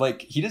yeah,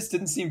 he just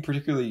didn't seem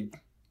particularly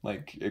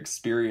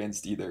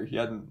experienced either. He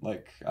hadn't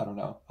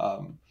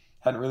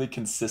hadn't really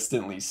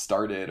consistently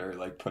started or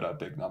put up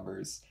big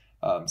numbers.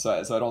 So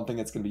I don't think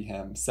it's gonna be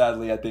him.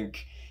 Sadly, I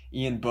think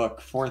Ian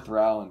Book 4th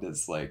round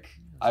is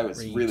I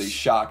was really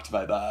shocked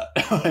by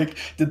that.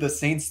 Did the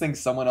Saints think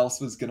someone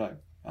else was gonna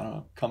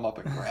come up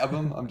and grab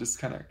him? I'm just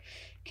kind of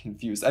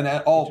confused. And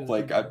at all,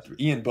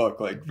 Ian Book,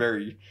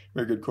 very,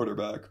 very good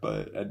quarterback,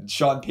 and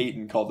Sean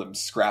Payton called him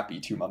scrappy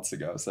 2 months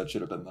ago, so that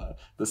should have been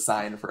the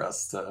sign for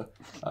us to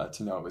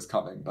know it was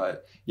coming.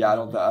 But yeah, I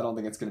don't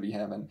think it's going to be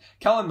him. And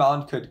Kellen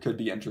Mond could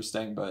be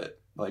interesting, but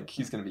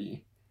he's going to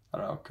be, I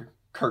don't know,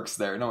 Kirk's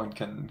there. No one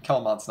can.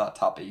 Kellen Mond's not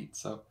top 8,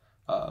 so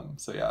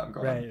yeah, I'm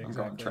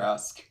going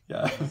Trask.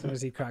 Yeah, as soon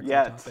as he cracks the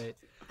top 8.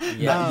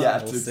 Yeah,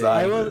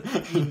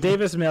 exactly.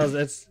 Davis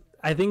Mills.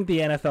 I think the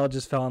NFL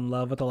just fell in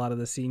love with a lot of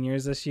the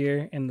seniors this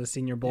year and the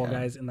Senior Bowl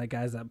guys and the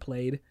guys that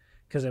played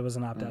because it was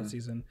an opt-out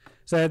season.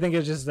 So I think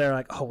it's just they're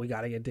like, oh, we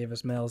got to get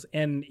Davis Mills.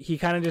 And he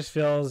kind of just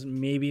feels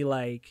maybe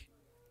like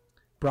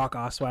Brock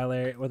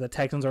Osweiler with a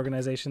Texans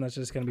organization that's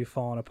just going to be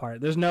falling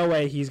apart. There's no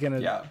way he's going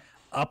to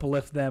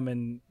uplift them,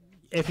 and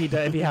if he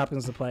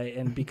happens to play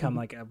and become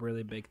a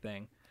really big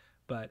thing.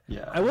 But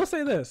I will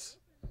say this.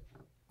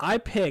 I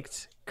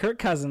picked Kirk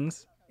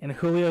Cousins and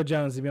Julio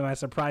Jones to be my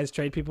surprise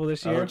trade people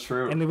this year. Oh,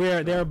 true. And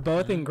they are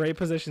both in great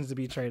positions to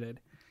be traded.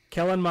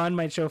 Kellen Mond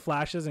might show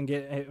flashes and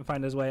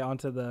find his way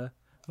onto the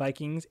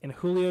Vikings, and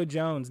Julio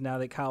Jones, now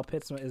that Kyle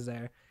Pitts is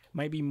there,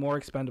 might be more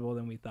expendable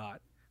than we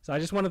thought. So I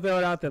just want to throw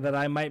it out there that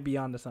I might be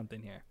onto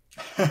something here.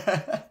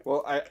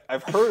 Well,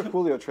 I've heard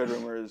Julio trade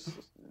rumors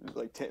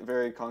like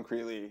very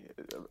concretely.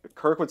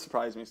 Kirk would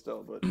surprise me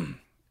still, but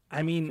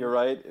I mean, you're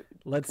right.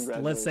 Let's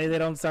say they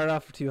don't start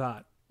off too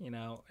hot,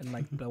 and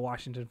like the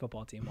Washington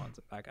football team wants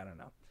it back. I don't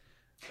know.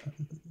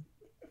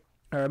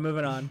 All right,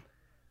 moving on.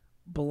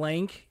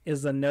 Blank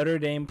is the Notre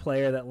Dame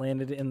player that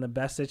landed in the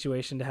best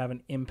situation to have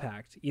an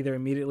impact, either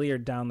immediately or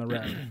down the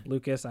road.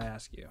 Lucas, I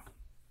ask you.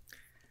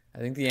 I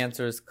think the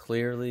answer is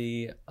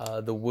clearly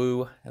the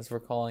Woo, as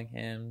we're calling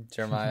him,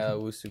 Jeremiah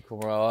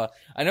Owusu-Koramoah.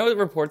 I know that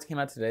reports came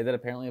out today that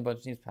apparently a bunch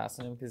of teams passed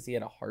on him because he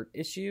had a heart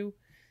issue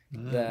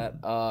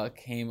that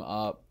came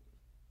up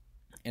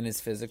in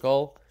his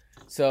physical.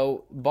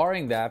 So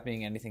barring that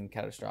being anything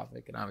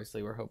catastrophic, and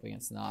obviously we're hoping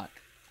it's not,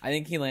 I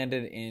think he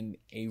landed in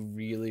a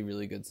really,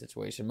 really good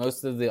situation.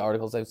 Most of the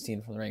articles I've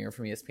seen from The Ringer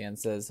from ESPN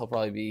says he'll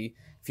probably be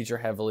feature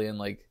heavily in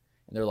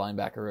their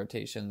linebacker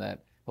rotation, that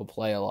he'll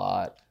play a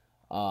lot.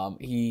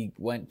 He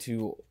went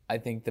to, I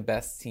think, the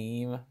best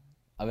team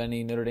of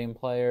any Notre Dame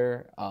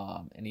player,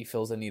 and he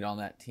fills a need on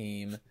that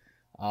team.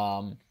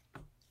 I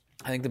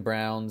think the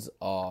Browns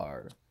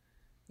are,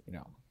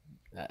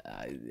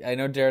 I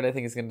know Jared, I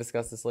think, is going to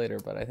discuss this later,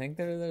 but I think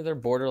they're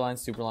borderline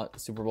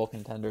Super Bowl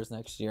contenders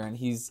next year, and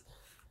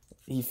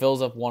he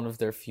fills up one of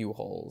their few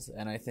holes,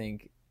 and I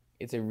think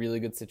it's a really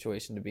good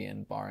situation to be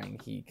in, barring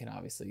he can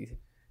obviously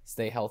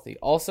stay healthy.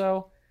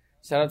 Also,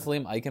 shout out to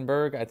Liam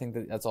Eichenberg. I think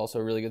that's also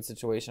a really good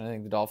situation. I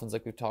think the Dolphins,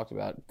 like we've talked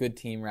about, good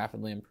team,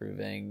 rapidly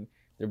improving.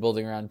 They're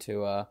building around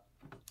to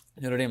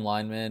Notre Dame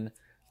linemen,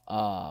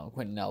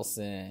 Quentin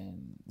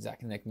Nelson,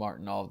 Zach and Nick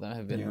Martin. All of them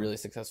have been really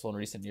successful in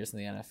recent years in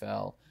the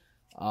NFL.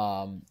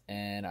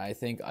 And I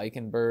think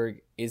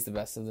Eichenberg is the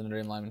best of the Notre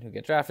Dame linemen who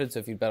get drafted. So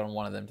if you bet on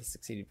one of them to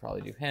succeed, you'd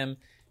probably do him.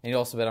 And you'd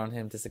also bet on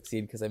him to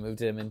succeed because I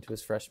moved him into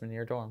his freshman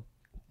year dorm,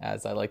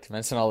 as I like to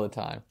mention all the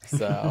time.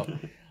 So,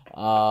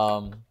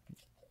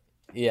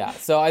 yeah.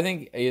 So I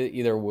think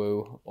either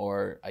Wu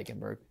or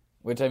Eichenberg,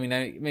 which I mean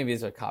maybe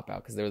is a cop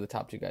out because they were the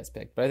top two guys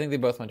picked, but I think they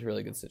both went to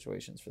really good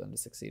situations for them to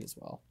succeed as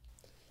well.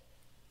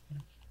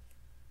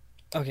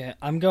 Okay,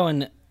 I'm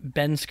going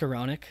Ben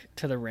Skoranek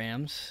to the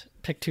Rams.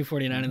 Pick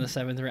 249 in the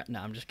 7th round. No,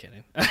 I'm just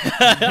kidding.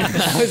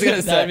 I was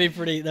gonna say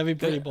that'd be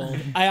pretty bold.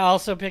 I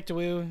also picked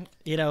Wu,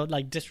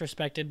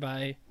 disrespected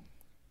by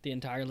the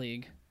entire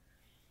league.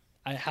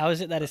 How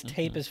is it that his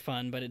tape is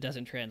fun but it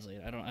doesn't translate?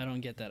 I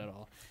don't get that at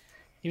all.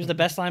 He was the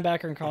best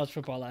linebacker in college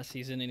football last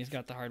season, and he's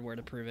got the hardware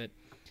to prove it.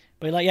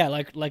 But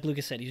like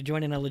Lucas said, he's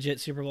joining a legit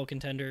Super Bowl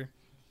contender.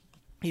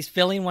 He's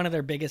filling one of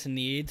their biggest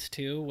needs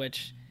too,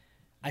 which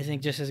I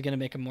think just is going to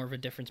make him more of a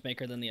difference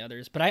maker than the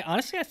others. But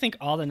I think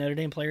all the Notre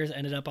Dame players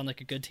ended up on a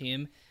good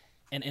team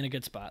and in a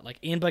good spot. Like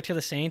Ian Book to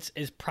the Saints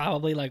is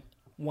probably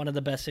one of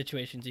the best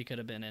situations he could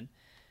have been in.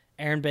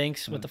 Aaron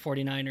Banks with the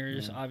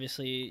 49ers,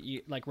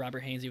 obviously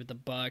Robert Hainsey with the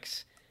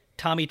Bucks.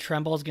 Tommy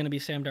Tremble is going to be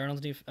Sam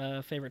Darnold's new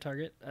favorite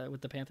target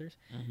with the Panthers.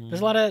 Mm-hmm.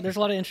 There's a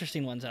lot of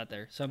interesting ones out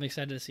there, so I'm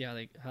excited to see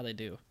how they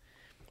do.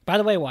 By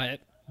the way,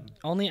 Wyatt,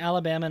 only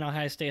Alabama and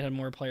Ohio State had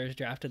more players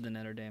drafted than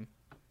Notre Dame,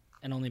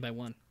 and only by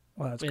one.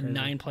 Well, that's we had crazy.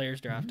 9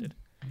 players drafted.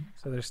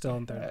 So they're still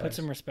in third. Put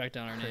some respect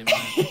on our name.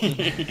 Did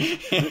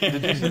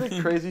you see the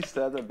crazy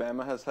stat that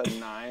Bama has had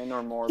 9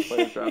 or more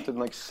players drafted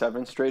in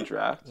 7 straight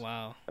drafts?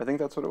 Wow. I think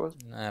that's what it was.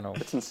 I don't.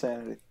 It's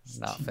insanity. It's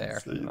not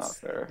fair. Not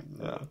fair.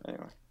 Yeah.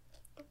 Anyway.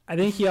 I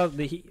think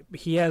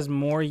he has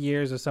more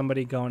years of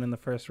somebody going in the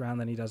first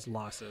round than he does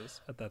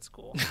losses at that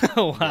school.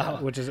 Oh, wow.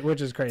 Which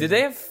is crazy. Did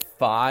they have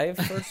 5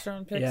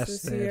 first-round picks yes,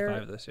 this they year? had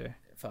 5 this year.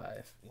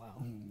 5.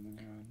 Wow.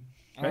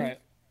 All right.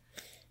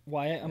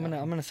 Wyatt, I'm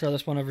gonna throw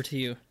this one over to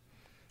you.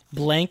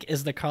 Blank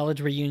is the college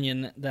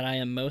reunion that I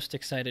am most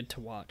excited to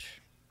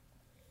watch.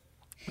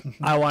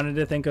 I wanted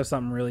to think of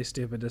something really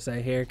stupid to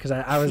say here because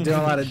I was doing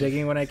a lot of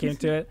digging when I came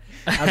to it.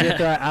 I was going to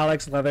throw out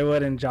Alex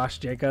Leatherwood and Josh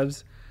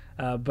Jacobs,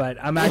 but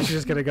I'm actually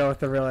just going to go with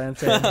the real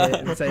answer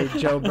and say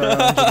Joe Burrow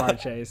and Jamar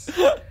Chase.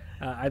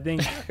 I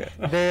think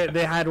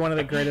they had one of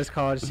the greatest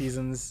college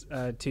seasons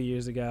 2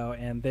 years ago,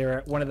 and they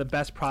were one of the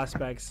best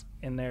prospects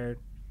in their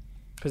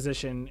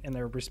position in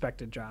their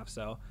respected draft.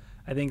 So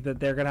I think that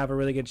they're going to have a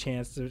really good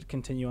chance to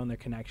continue on their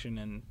connection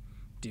and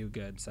do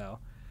good. So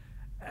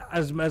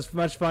as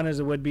much fun as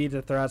it would be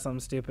to throw out something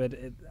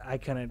stupid, I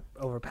couldn't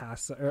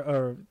overpass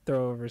or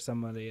throw over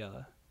somebody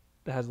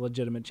that has a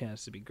legitimate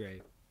chance to be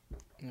great.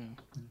 Yeah.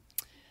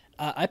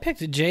 I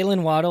picked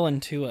Jalen Waddle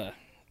and Tua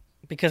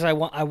because I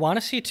want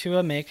to see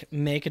Tua make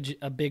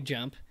a big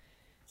jump.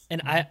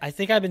 And I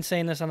think I've been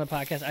saying this on the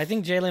podcast. I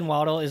think Jalen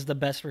Waddle is the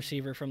best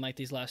receiver from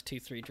these last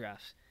 2-3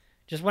 drafts.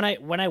 Just when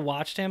I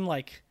watched him,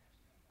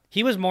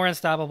 he was more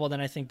unstoppable than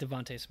I think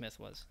Devontae Smith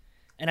was.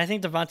 And I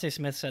think Devontae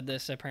Smith said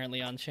this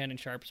apparently on Shannon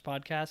Sharp's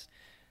podcast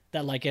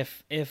that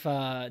if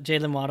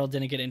Jalen Waddle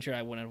didn't get injured,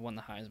 I wouldn't have won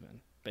the Heisman.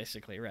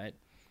 Basically, right?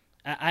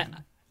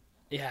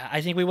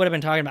 I think we would have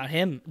been talking about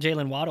him,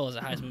 Jalen Waddle, as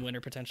a Heisman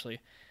winner potentially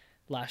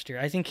last year.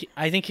 I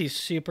think he's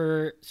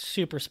super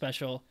super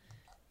special.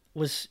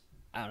 Was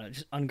I don't know,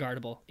 just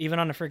unguardable. Even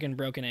on a freaking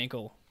broken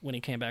ankle when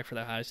he came back for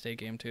that Ohio State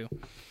game too.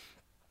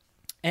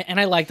 And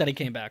I like that he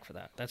came back for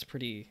that. That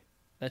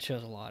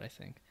shows a lot, I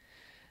think.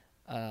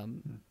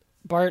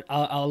 Bart,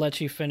 I'll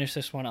let you finish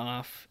this one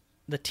off.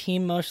 The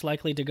team most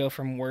likely to go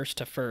from worst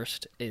to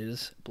first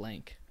is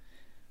blank.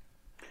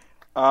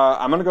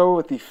 I'm going to go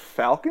with the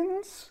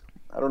Falcons.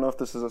 I don't know if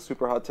this is a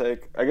super hot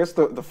take. I guess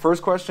the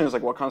first question is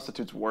like what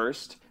constitutes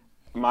worst.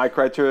 My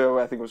criteria,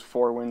 I think, was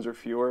 4 wins or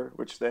fewer,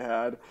 which they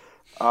had.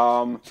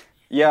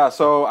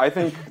 So I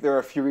think there are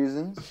a few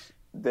reasons.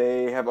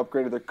 They have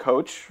upgraded their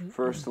coach,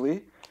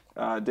 firstly.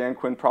 Dan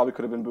Quinn probably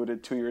could have been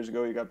booted 2 years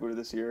ago. He got booted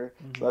this year.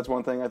 Mm-hmm. So that's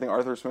one thing. I think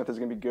Arthur Smith is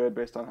going to be good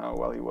based on how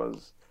well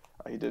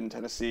he did in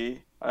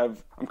Tennessee. I'm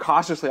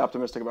cautiously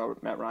optimistic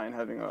about Matt Ryan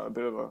having a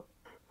bit of a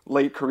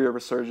late career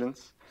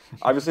resurgence.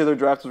 Obviously, their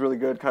draft was really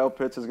good. Kyle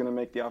Pitts is going to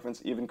make the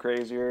offense even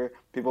crazier.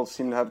 People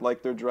seem to have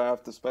liked their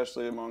draft,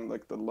 especially among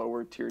like the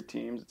lower tier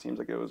teams. It seems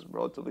like it was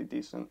relatively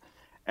decent.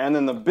 And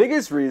then the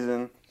biggest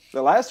reason,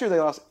 that last year they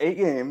lost 8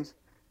 games,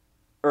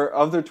 or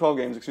of their 12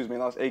 games,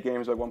 lost 8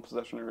 games by 1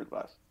 possession or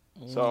less.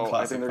 So Classic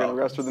I think they're going to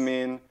regress to the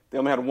mean. They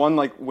only had one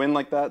win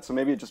like that, so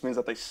maybe it just means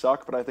that they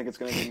suck, but I think it's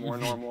going to be more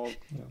normal.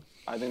 Yeah.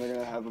 I think they're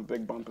going to have a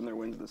big bump in their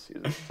wins this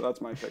season. So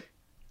that's my pick.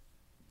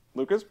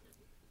 Lucas?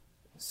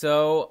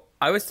 So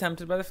I was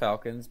tempted by the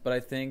Falcons, but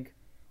I think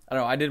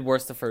I did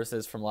worst to first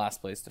is from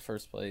last place to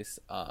first place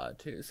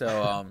too.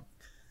 So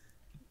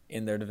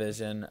in their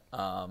division,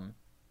 so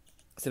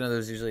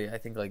there's usually I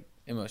think like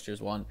in most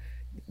years one.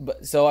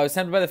 But so I was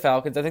tempted by the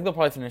Falcons. I think they'll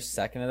probably finish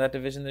second in that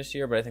division this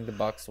year, but I think the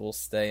Bucs will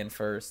stay in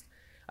first.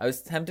 I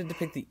was tempted to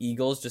pick the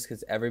Eagles just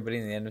because everybody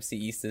in the NFC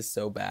East is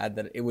so bad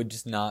that it would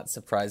just not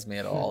surprise me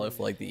at all if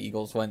like the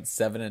Eagles went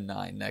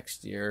 7-9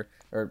 next year,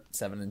 or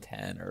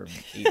 7-10, or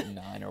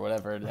 8-9, or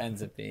whatever it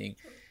ends up being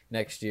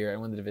next year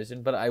and win the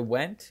division. But I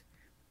went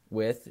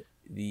with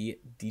the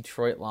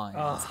Detroit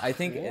Lions. I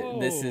think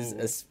this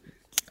is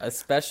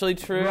especially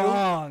true.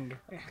 Wrong.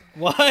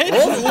 What?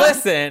 Well,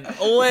 listen.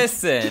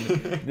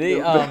 They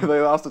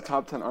lost a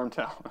top 10 arm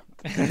talent.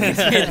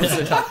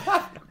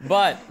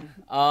 But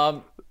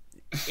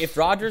if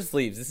Rodgers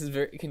leaves, this is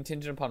very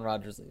contingent upon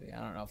Rodgers leaving. I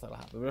don't know if that'll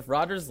happen. But if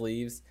Rodgers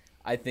leaves,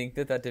 I think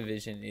that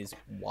division is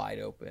wide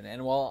open.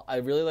 And while I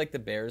really like the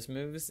Bears'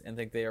 moves and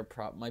think they are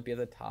might be at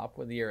the top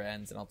when the year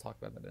ends, and I'll talk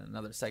about that in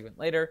another segment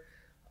later,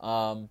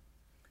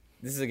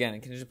 this is, again,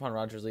 contingent upon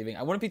Rodgers leaving.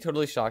 I wouldn't be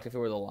totally shocked if it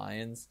were the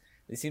Lions.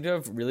 They seem to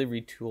have really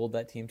retooled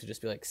that team to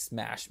just be like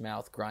smash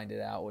mouth, grind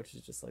it out, which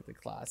is just like the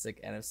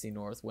classic NFC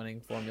North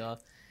winning formula.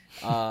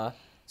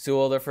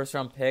 Sewell, their first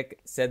round pick,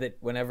 said that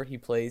whenever he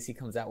plays, he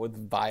comes out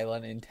with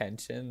violent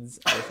intentions,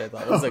 which I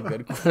thought was a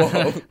good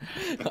quote.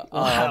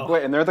 Wow.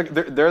 Wait, and they're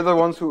the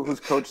ones wose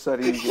coach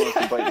said he wants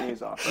to bite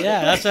knees off. Right?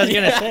 Yeah, that's what I was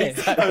gonna say.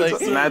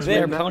 Exactly.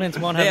 Their opponents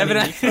won't have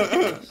any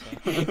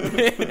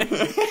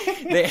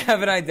They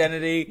have an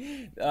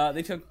identity.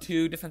 They took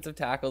 2 defensive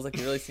tackles. Like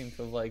they really seem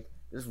to have like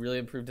just really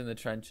improved in the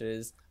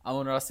trenches.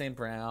 Amon-Ra St.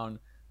 Brown,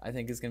 I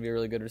think, is going to be a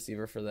really good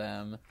receiver for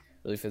them.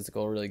 Really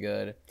physical, really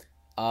good.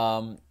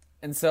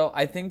 And so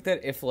I think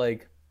that if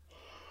the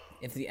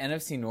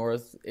NFC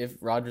North, if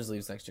Rodgers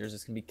leaves next year, it's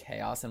just going to be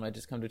chaos and might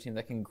just come to a team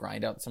that can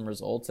grind out some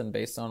results. And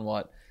based on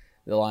what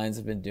the Lions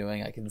have been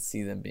doing, I can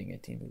see them being a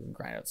team who can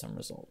grind out some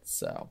results.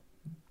 So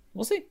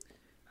we'll see.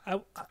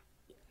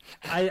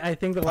 I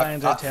think the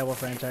Lions are a terrible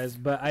franchise,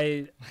 but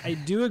I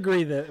do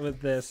agree that with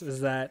this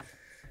is that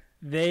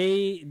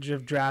they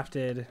have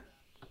drafted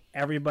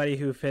everybody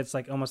who fits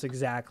like almost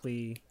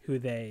exactly who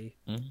they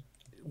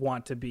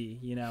want to be,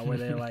 where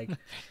they're like,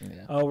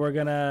 oh, we're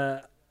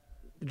gonna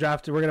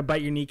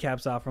bite your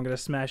kneecaps off, we're gonna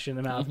smash you in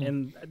the mouth.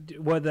 And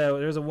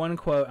there's a one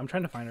quote, I'm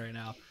trying to find it right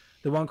now,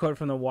 the one quote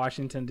from the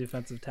Washington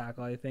defensive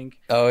tackle, I think.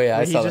 Oh yeah,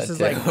 I he saw just that is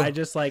too. like, I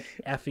just like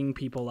effing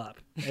people up.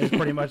 It's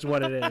pretty much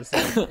what it is.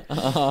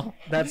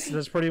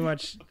 That's pretty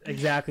much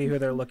exactly who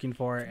they're looking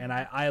for, and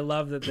I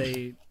love that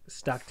they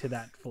stuck to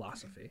that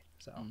philosophy.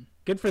 So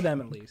good for them,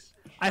 at least.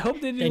 I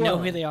hope they do. They know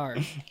well. who they are.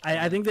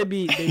 I think they'd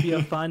be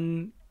a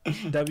fun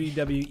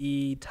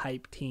WWE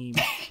type team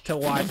to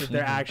watch if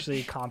they're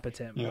actually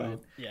competent. But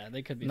Yeah,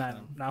 they could be not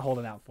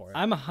holding out for it.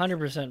 I'm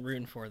 100%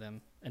 rooting for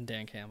them and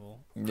Dan Campbell.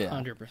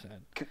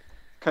 100%. Can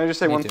I just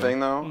say one thing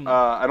though?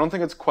 I don't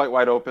think it's quite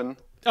wide open.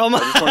 Oh my!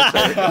 I just want to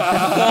say,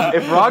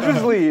 if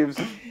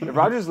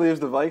Rodgers leaves,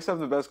 the Vikes have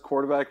the best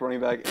quarterback, running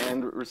back,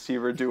 and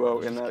receiver duo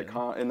in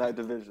that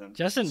division.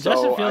 Justin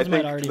Fields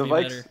might already be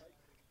better.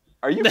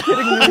 Are you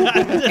kidding me?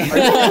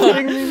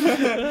 Are you kidding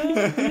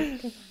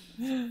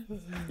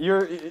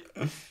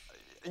me?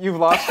 You've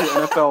lost the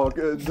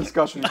NFL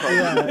discussion part.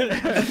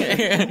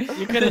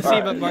 You couldn't see,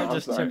 but Bart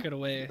just took it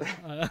away.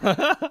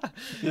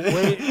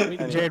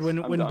 Wait, Jared,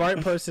 when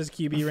Bart posts his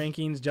QB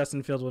rankings,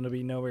 Justin Fields will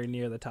be nowhere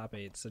near the top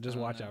 8, so just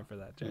watch out for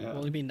that, Jared.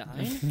 Will he be 9?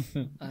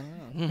 I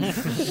don't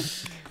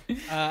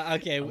know.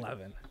 Okay.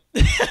 11.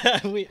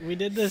 we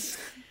did this.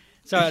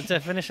 So to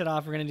finish it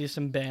off, we're going to do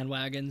some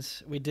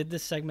bandwagons. We did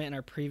this segment in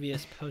our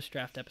previous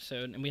post-draft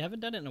episode, and we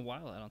haven't done it in a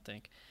while, I don't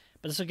think.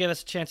 But this will give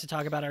us a chance to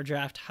talk about our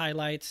draft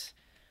highlights,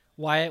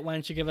 Why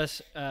don't you give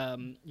us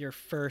your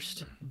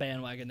first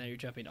bandwagon that you're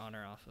jumping on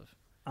or off of?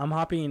 I'm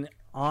hopping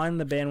on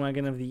the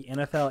bandwagon of the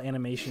NFL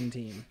animation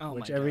team,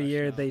 which every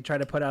year they try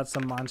to put out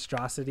some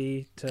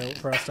monstrosity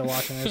for us to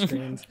watch on our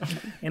screens,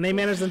 and they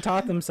manage to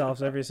top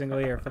themselves every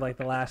single year for like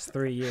the last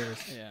 3 years.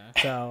 Yeah.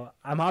 So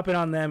I'm hopping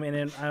on them, and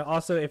then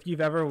also if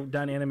you've ever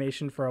done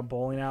animation for a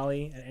bowling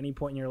alley at any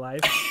point in your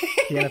life,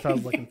 the NFL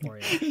is looking for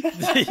you.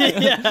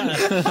 Yeah,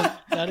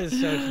 that is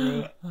so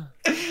true.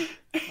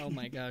 Oh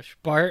my gosh,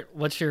 Bart,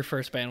 what's your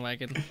first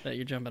bandwagon that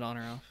you're jumping on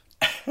or off?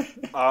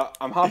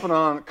 I'm hopping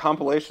on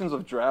compilations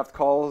of draft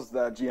calls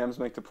that GMs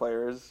make to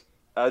players.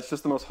 It's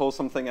just the most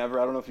wholesome thing ever.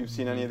 I don't know if you've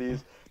seen any of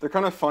these. They're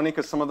kind of funny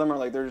because some of them are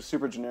like, they're just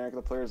super generic.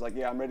 The player's like,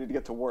 yeah, I'm ready to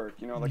get to work.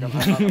 You know, like I'm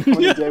coming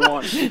to day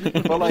one.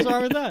 But like, what's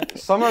wrong with that?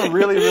 Some are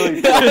really,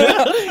 really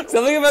good.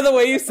 Something about the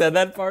way you said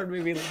that part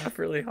made me laugh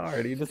really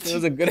hard. It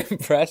was a good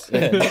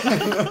impression.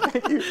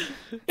 Thank you.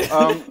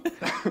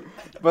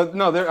 But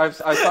no, I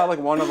saw like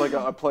one of like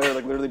a player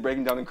like literally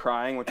breaking down and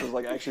crying, which was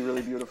like actually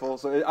really beautiful.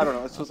 So I don't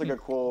know. It's just like a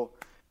cool,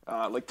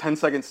 like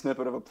 10-second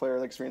snippet of a player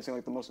like experiencing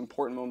like the most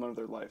important moment of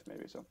their life,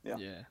 maybe. So yeah.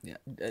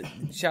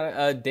 Shout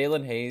out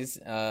Dalen Hayes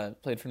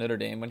played for Notre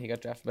Dame when he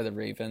got drafted by the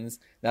Ravens.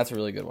 That's a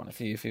really good one.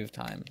 If you have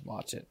time,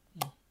 watch it.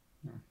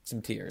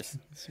 Some tears.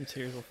 Some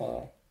tears will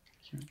fall.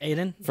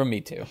 Aiden? From me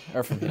too,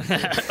 or from him too.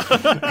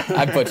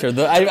 I butchered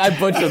the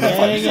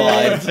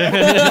punchline.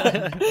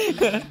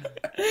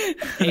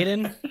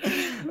 Aiden?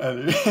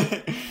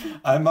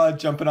 I'm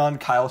jumping on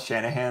Kyle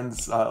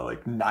Shanahan's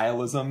like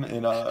nihilism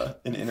in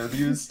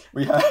interviews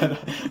we had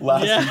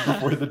last week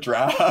before the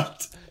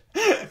draft.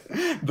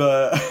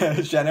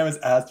 Shanahan was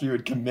asked if he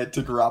would commit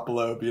to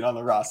Garoppolo being on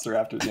the roster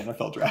after the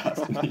NFL draft,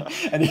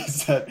 and he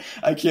said,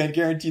 "I can't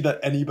guarantee that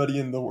anybody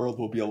in the world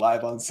will be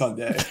alive on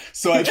Sunday,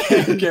 so I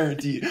can't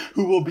guarantee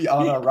who will be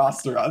on our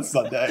roster on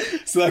Sunday."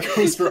 So that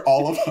goes for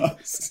all of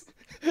us.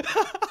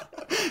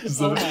 It's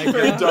a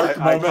very dark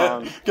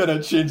moment.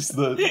 Gonna change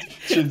the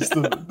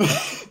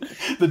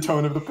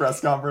tone of the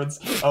press conference.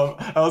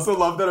 I also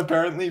love that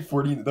apparently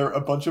there a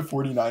bunch of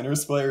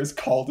 49ers players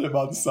called him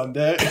on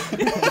Sunday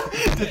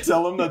to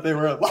tell him that they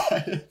were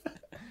alive.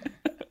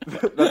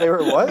 That they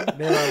were what?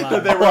 They were alive.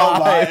 That they were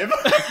alive.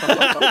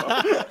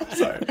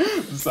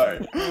 I'm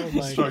sorry.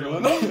 Oh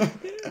Struggling.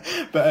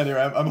 But anyway,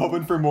 I'm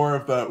hoping for more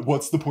of the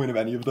what's the point of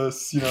any of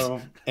this,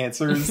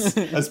 answers,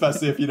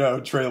 especially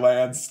if, Trey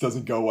Lance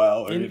doesn't go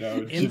well or,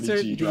 Jimmy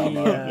G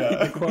drama.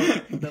 The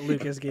quote that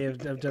Lucas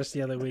gave of just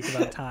the other week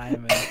about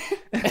time.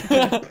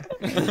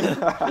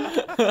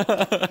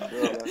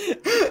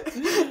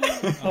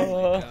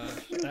 Oh my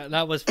gosh.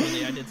 That was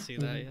funny. I did see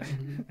that, yeah.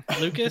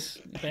 Lucas,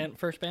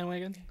 first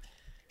bandwagon?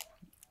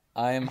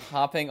 I am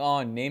hopping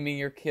on naming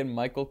your kid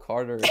Michael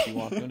Carter if you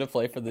want him to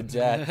play for the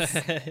Jets.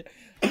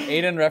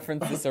 Aiden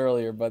referenced this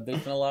earlier, but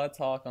there's been a lot of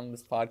talk on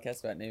this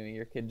podcast about naming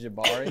your kid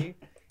Jabari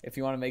if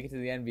you want to make it to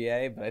the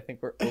NBA, but I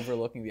think we're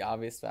overlooking the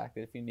obvious fact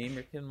that if you name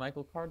your kid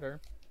Michael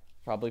Carter,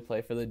 probably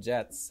play for the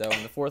Jets. So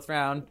in the 4th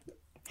round,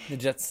 the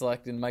Jets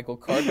selected Michael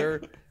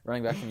Carter,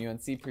 running back from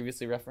UNC,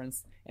 previously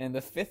referenced. And in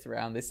the 5th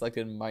round, they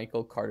selected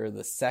Michael Carter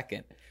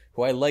II,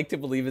 who I like to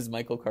believe is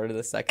Michael Carter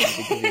II because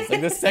he's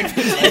like the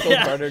second Michael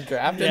Carter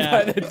drafted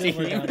by the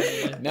team.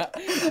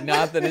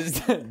 Not that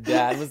his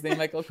dad was named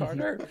Michael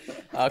Carter,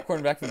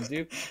 cornerback from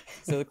Duke.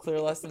 So the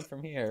clear lesson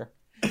from here,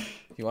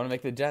 if you want to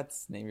make the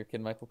Jets, name your kid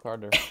Michael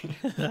Carter.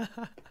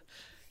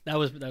 That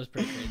was pretty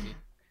crazy.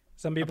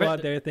 Some people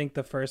out there think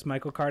the first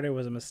Michael Carter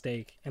was a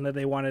mistake and that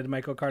they wanted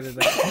Michael Carter to...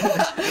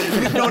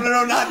 No,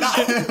 not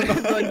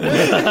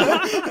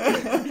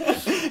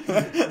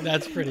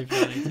That's pretty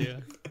funny, too.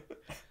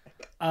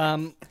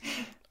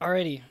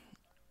 Alrighty.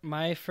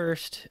 My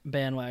first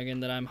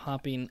bandwagon that I'm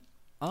hopping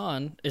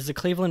on is the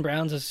Cleveland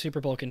Browns as a Super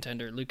Bowl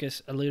contender.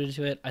 Lucas alluded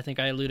to it. I think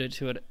I alluded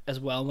to it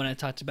as well when I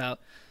talked about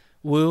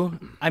Woo.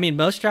 I mean,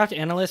 most draft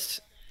analysts...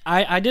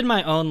 I did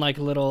my own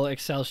little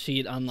Excel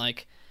sheet on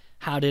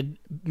how did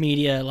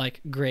media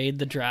grade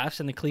the drafts,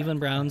 and the Cleveland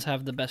Browns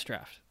have the best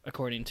draft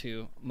according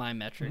to my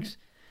metrics.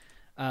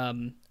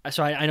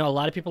 So I know a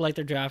lot of people like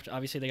their draft.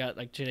 Obviously, they got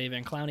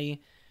Jadeveon Clowney.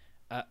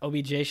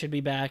 OBJ should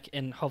be back,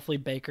 and hopefully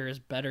Baker is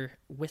better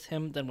with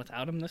him than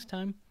without him this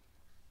time.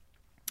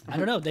 I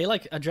don't know. They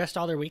addressed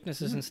all their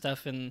weaknesses and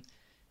stuff, and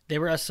they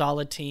were a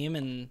solid team,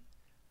 and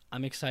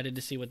I'm excited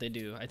to see what they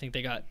do. I think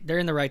they're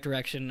in the right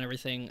direction and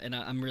everything, and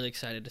I'm really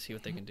excited to see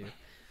what they can do.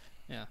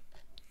 Yeah.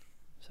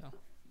 So,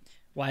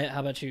 Wyatt, how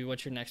about you?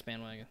 What's your next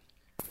bandwagon?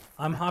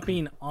 I'm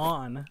hopping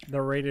on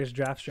the Raiders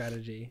draft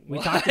strategy. We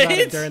talked about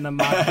it during the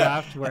mock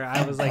draft where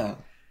I was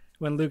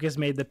when Lucas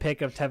made the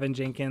pick of Tevin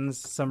Jenkins,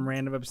 some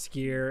random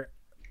obscure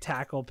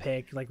tackle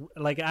pick,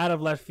 like out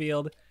of left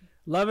field.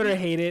 Love it or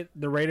hate it,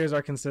 the Raiders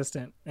are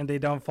consistent and they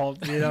don't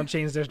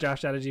change their draft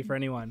strategy for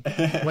anyone.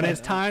 When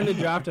it's time to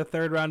draft a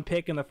 3rd round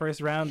pick in the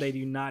 1st round, they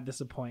do not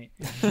disappoint.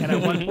 And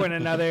at one point or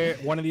another,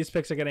 one of these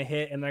picks are going to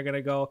hit and they're going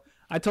to go,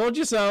 "I told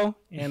you so,"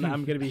 and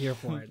I'm going to be here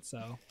for it.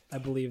 So I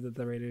believe that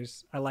the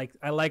Raiders, I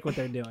like what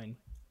they're doing.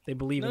 They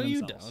believe in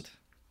themselves.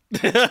 No,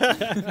 you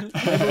don't.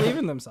 They believe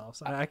in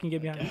themselves. I can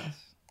get behind that.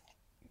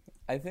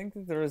 I think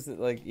that there was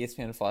like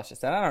ESPN flashed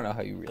this, and I don't know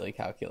how you really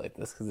calculate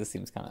this because this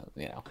seems kind of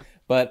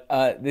but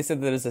they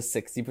said there's a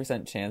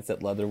 60% chance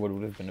that Leatherwood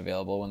would have been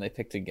available when they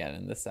picked again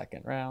in the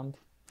second round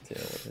too,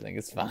 which I think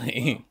is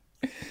funny.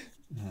 Oh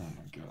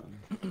my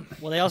god.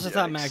 Well, they also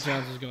thought Mac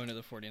Jones was going to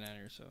the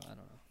 49ers, so I don't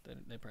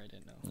know. They probably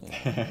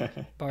didn't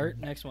know. Bart,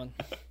 next one.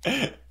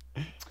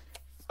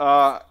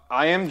 I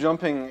am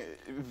jumping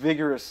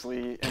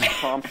vigorously and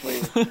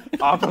promptly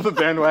off of the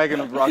bandwagon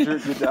of Roger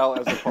Goodell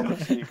as a public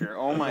speaker.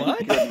 Oh my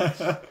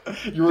goodness.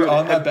 You were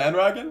on that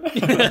bandwagon?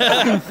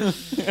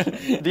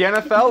 The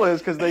NFL is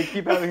because they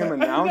keep having him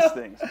announce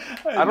things.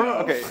 I don't know.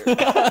 Okay.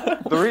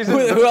 The reason.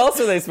 Who else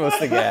are they supposed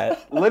to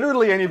get?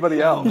 Literally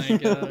anybody else. Oh my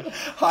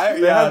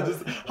god.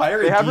 Just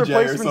hire a They have DJ or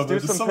replacements something. do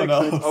Just some someone picks,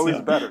 and else. it's always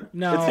better.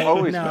 No, it's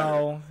always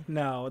no.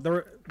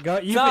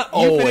 You not you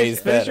always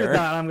finish your better.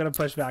 thought. I'm going to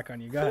push back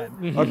on you. Go ahead.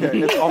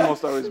 Okay, it's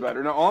almost always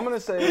better. Now, all I'm going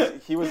to say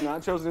is he was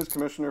not chosen as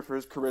commissioner for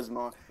his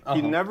charisma.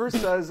 He never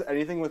says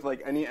anything with,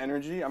 like, any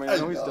energy. I mean, I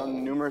know he's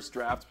done numerous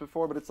drafts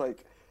before, but it's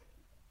like,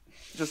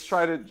 just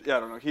try to, I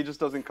don't know. He just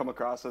doesn't come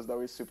across as though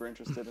he's super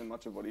interested in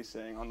much of what he's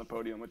saying on the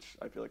podium, which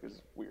I feel like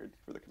is weird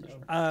for the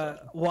commissioner.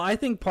 Well, I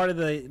think part of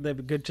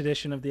the good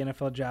tradition of the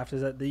NFL draft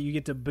is that you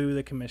get to boo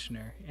the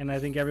commissioner, and I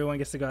think everyone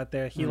gets to go out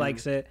there. He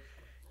likes it.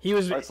 He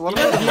was. Right, so let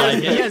me-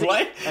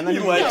 And then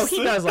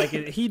He does like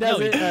it. He does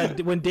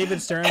it. When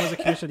David Stern was a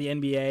commissioner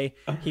of the NBA,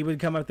 he would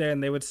come up there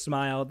and they would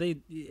smile.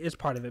 It's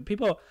part of it.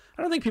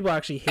 I don't think people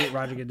actually hate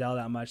Roger Goodell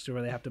that much to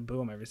where they have to boo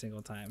him every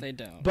single time. They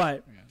don't.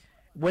 But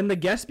when the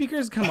guest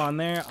speakers come on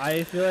there,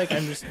 I feel like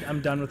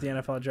I'm done with the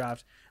NFL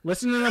draft.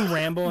 Listen to them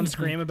ramble and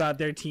scream about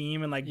their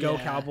team and like go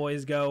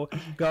Cowboys, go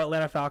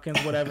Atlanta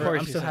Falcons, whatever.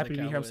 I'm so happy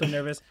to be here. I'm so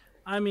nervous.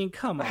 I mean,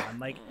 come on,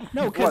 like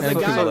no, because the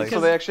guy. So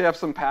they actually have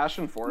some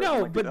passion for it.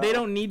 No, like but Goodell. they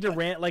don't need to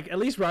rant. Like at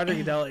least Roger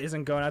Goodell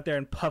isn't going out there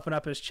and puffing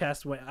up his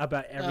chest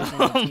about every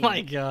single team. Oh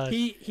my god.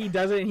 He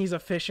does it and he's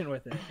efficient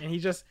with it,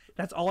 and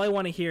that's all I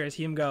want to hear is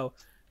him go,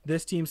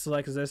 this team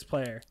selects this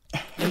player,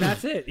 and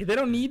that's it. I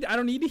don't need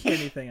to hear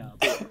anything else.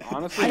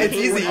 Honestly, It's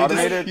easy.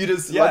 You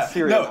just let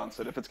Siri announce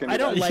it if it's going to I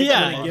be don't bad.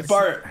 like when it gets,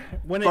 Bart,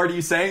 when are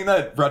you saying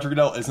that Roger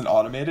Goodell isn't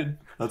automated?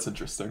 That's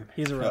interesting.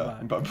 He's a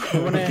robot. But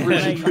When I- I'm when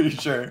I- pretty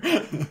sure.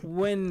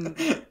 when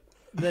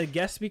the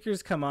guest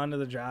speakers come on to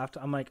the draft,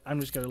 I'm like, I'm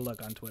just gonna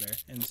look on Twitter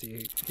and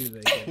see who they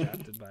get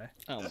drafted by.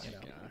 Oh my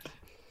gosh.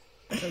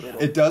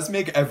 It does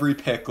make every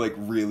pick like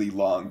really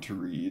long to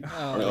read,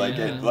 Oh, or like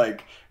yeah.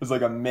 it was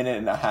like a minute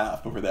and a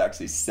half before they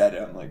actually said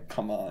it. I'm like,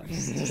 come on.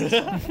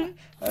 Anyway,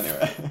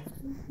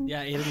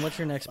 Yeah, Aiden, what's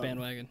your next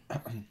bandwagon?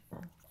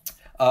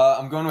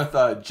 I'm going with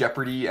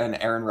Jeopardy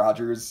and Aaron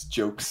Rodgers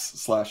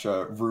jokes /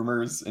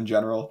 rumors in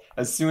general.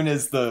 As soon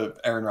as the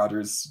Aaron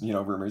Rodgers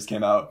rumors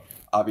came out,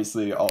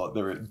 obviously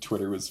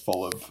Twitter was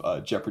full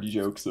of Jeopardy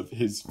jokes of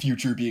his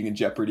future being in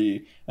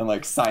Jeopardy and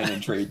like sign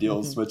and trade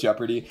deals with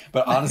Jeopardy.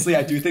 But honestly,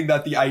 I do think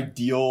that the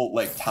ideal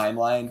like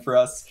timeline for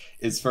us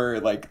is for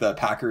like the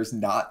Packers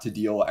not to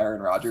deal Aaron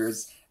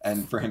Rodgers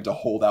and for him to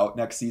hold out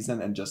next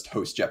season and just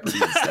host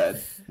Jeopardy instead.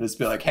 And just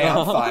be like, hey,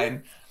 I'm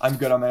fine. I'm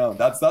good on my own.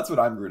 That's what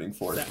I'm rooting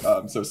for.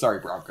 So sorry,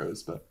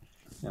 Broncos, but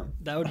yeah.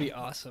 That would be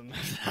awesome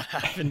if that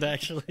happened,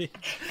 actually.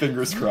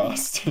 Fingers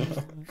crossed.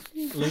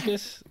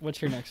 Lucas,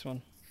 what's your next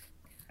one?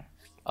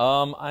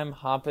 I'm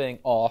hopping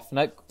off,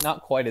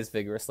 not quite as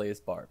vigorously as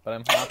Bart, but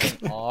I'm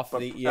hopping off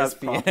the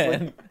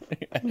ESPN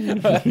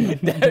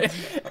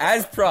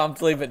as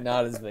promptly, but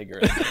not as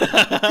vigorously.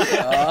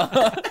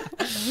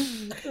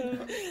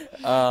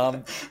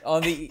 On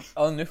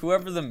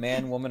whoever the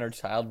man, woman, or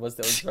child was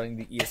that was running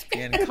the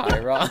ESPN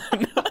Chiron.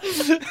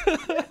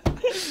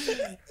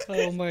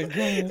 Oh my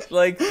god.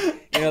 Like,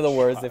 the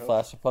words they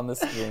flash up on the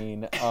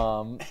screen.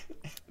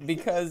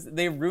 Because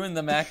they ruined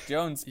the Mac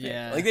Jones pick.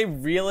 Yeah. Like, they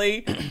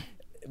really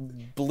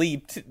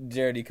bleeped.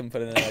 Jared, you can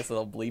put in a nice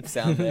little bleep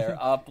sound there.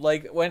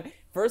 Like, when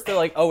first they're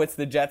like, oh, it's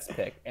the Jets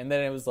pick. And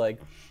then it was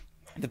like,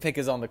 the pick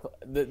is on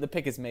the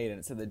pick is made and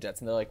it said the Jets.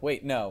 And they're like,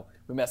 wait, no,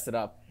 we messed it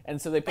up. And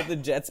so they put the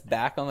Jets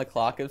back on the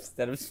clock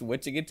instead of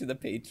switching it to the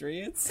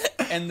Patriots.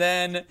 And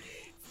then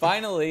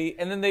finally,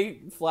 they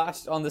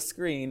flashed on the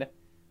screen,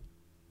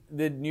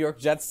 the New York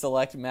Jets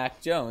select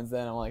Mac Jones.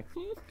 Then I'm like,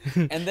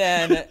 And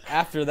then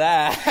after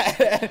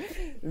that,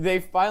 they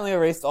finally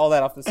erased all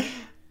that off the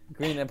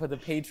screen and put the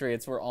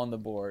Patriots were on the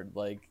board,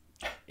 like,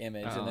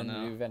 image. Oh, and then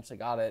no. we eventually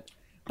got it.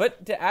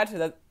 But to add to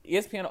that,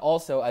 ESPN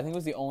also, I think it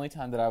was the only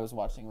time that I was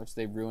watching which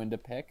they ruined a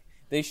pick.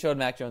 They showed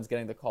Mac Jones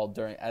getting the call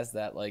as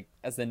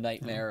the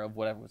nightmare of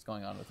whatever was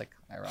going on with the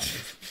Chiron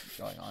was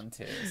going on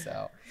too.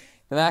 So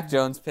the Mac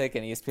Jones pick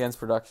and ESPN's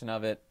production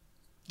of it,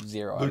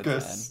 0 out of 10.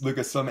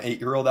 Lucas, some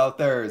 8-year-old out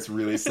there is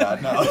really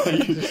sad now.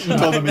 You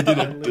told him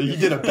he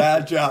did a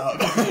bad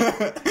job.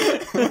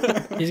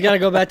 He's got to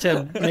go back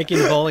to making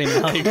bowling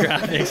alley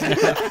graphics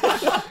now.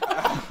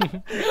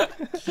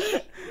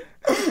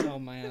 Oh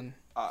man.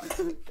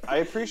 I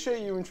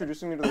appreciate you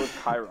introducing me to the word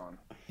Chiron.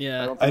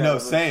 Yeah. don't I think know, I've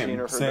ever seen same.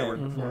 or heard that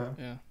word before.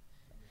 Yeah.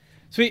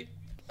 Sweet.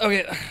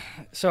 Okay.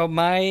 So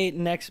my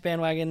next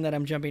bandwagon that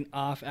I'm jumping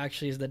off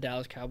actually is the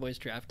Dallas Cowboys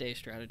draft day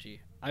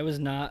strategy. I was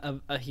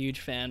not a huge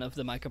fan of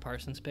the Micah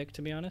Parsons pick,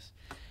 to be honest.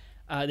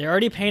 They're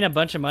already paying a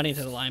bunch of money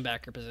to the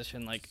linebacker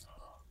position. Like,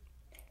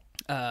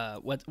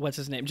 what's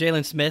his name?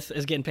 Jalen Smith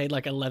is getting paid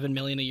like $11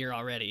 million a year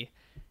already,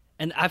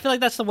 and I feel like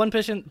that's the one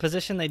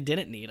position they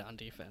didn't need on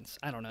defense.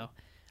 I don't know.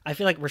 I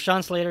feel like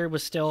Rashawn Slater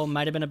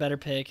might have been a better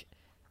pick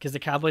because the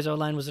Cowboys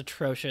O-line was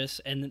atrocious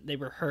and they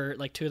were hurt.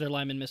 Like 2 of their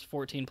linemen missed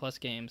 14 plus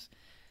games.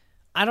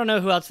 I don't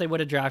know who else they would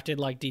have drafted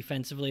like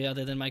defensively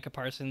other than Micah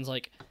Parsons.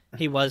 Like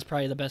he was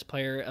probably the best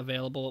player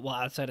available, well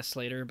outside of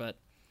Slater, but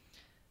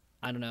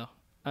I don't know.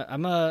 I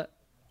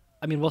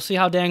mean, we'll see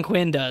how Dan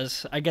Quinn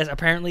does. I guess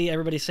apparently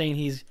everybody's saying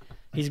he's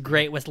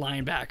great with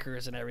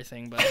linebackers and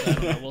everything, but I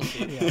don't know. We'll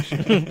see.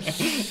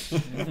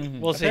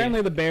 We'll see.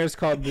 Apparently the Bears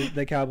called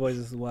the Cowboys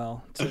as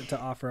well to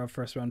offer a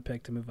first-round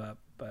pick to move up.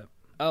 But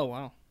oh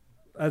wow,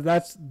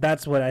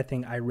 that's what I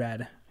think I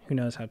read. Who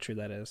knows how true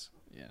that is?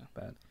 Yeah.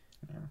 But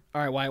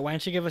all right, why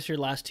don't you give us your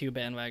last 2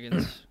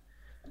 bandwagons?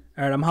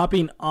 All right, I'm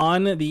hopping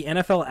on the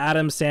NFL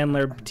Adam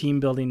Sandler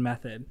team building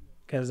method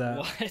because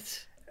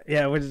What?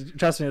 yeah,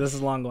 trust me, this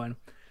is a long one.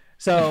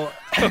 So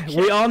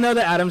we all know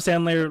that Adam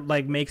Sandler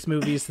like makes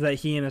movies so that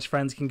he and his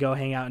friends can go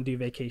hang out and do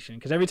vacation.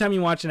 Because every time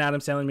you watch an Adam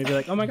Sandler movie,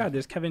 like, oh my God,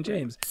 there's Kevin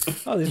James.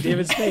 Oh, there's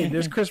David Spade.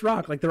 There's Chris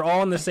Rock. Like they're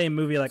all in the same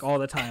movie like all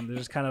the time. They're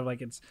just kind of like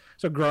it's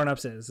so Grown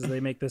Ups is they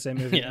make the same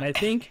movie. Yeah. And I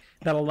think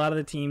that a lot of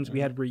the teams we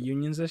had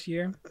reunions this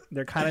year.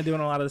 They're kind of doing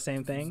a lot of the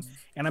same thing.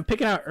 And I'm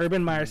picking out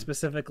Urban Meyer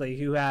specifically,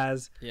 who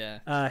has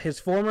his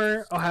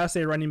former Ohio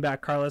State running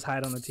back Carlos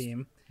Hyde on the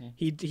team.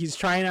 He's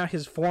trying out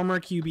his former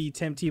QB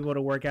Tim Tebow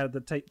to work out at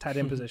the tight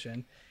end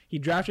position. He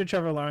drafted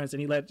Trevor Lawrence,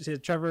 and he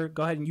said, Trevor,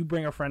 go ahead and you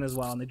bring a friend as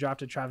well. And they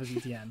drafted Travis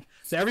Etienne.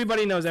 So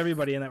everybody knows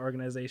everybody in that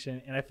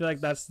organization, and I feel like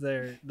that's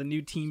the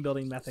new team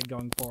building method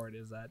going forward.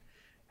 Is that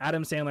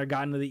Adam Sandler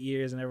got into the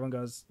ears, and everyone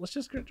goes, let's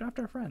just draft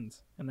our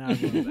friends, and now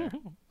everyone's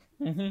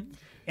there.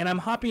 And I'm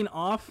hopping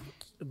off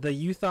the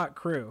You Thought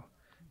crew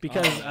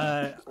because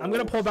I'm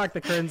gonna pull back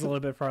the curtains a little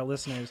bit for our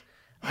listeners.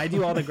 I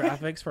do all the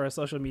graphics for our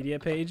social media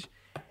page.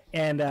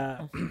 And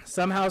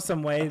somehow,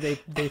 some way,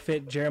 they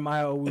fit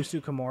Jeremiah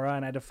Owusu-Komora,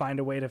 and I had to find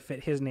a way to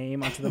fit his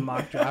name onto the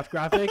mock draft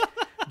graphic,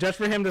 just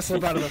for him to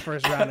slip out of the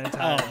first round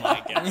entirely. Oh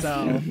my God!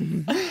 So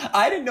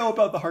I didn't know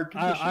about the heart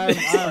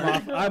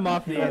condition. I'm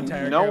off the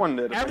entire. No group. one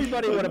did.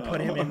 Everybody would have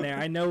put him in there.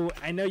 I know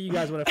you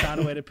guys would have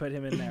found a way to put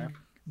him in there,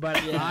 but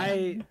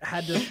I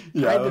had to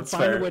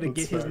find a way to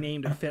get his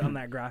name to fit on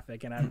that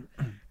graphic, and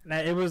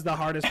it was the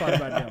hardest part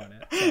about doing it.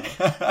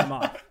 So I'm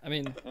off. I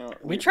mean,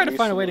 we tried to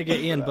find a way to get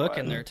Ian Book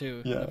in there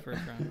too in the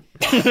first round.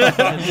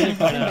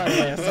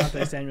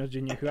 Asante Samuel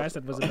Jr., who I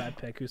said was a bad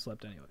pick, who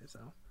slipped anyway. So.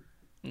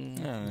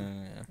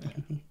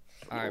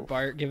 All right,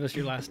 Bart, give us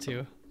your last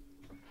 2.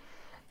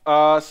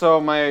 So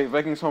my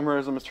Vikings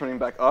homerism is turning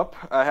back up.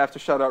 I have to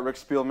shout out Rick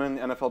Spielman,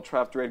 NFL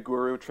draft trade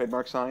guru,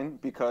 trademark sign,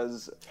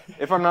 because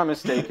if I'm not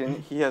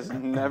mistaken, he has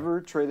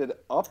never traded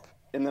up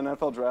in the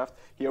NFL draft.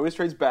 He always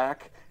trades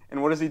back.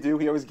 And what does he do?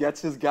 He always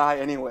gets his guy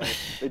anyway.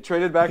 They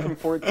traded back from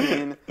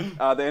 14. They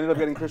ended up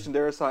getting Christian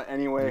Darrisaw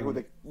anyway, who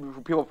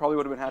people probably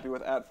would have been happy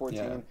with at 14.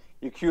 Yeah.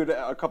 You queued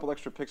a couple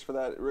extra picks for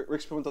that.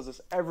 Rick Spielman does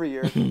this every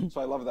year, so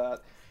I love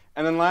that.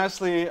 And then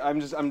lastly,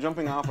 I'm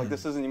jumping off, like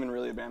this isn't even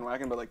really a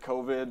bandwagon, but like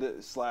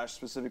COVID /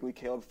 specifically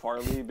Caleb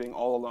Farley being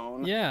all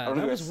alone. Yeah, I don't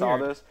know if you guys saw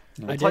this.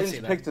 The Titans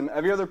picked him.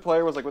 Every other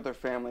player was like with their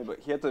family, but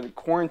he had to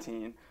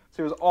quarantine. So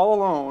he was all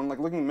alone, like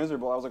looking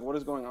miserable. I was like, "What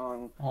is going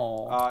on?"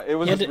 It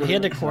was. He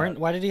had to quarantine.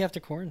 Why did he have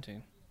to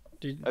quarantine?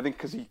 I think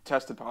because he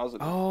tested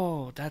positive.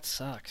 Oh, that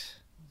sucks.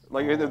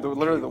 Like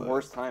literally the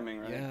worst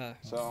timing, right? Yeah.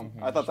 So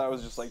I thought that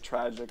was just like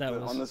tragic. That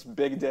on this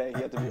big day,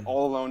 he had to be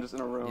all alone, just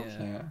in a room.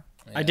 Yeah.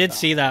 I did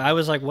see that. I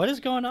was like, "What is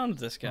going on with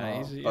this guy?"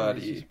 He's just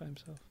by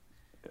himself.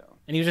 Yeah.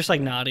 And he was just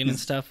like nodding and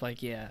stuff.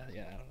 Like, I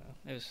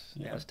don't know.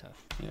 It was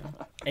tough. Yeah.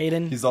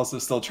 Aiden. He's also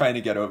still trying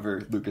to get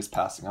over Lucas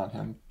passing on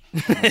him.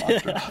 People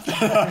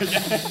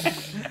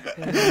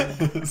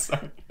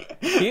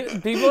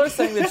are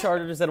saying the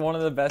Chargers had one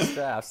of the best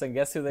drafts, and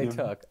guess who they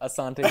took?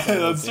 Asante.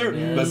 That's true.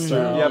 Yeah. That's true.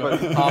 Yeah, but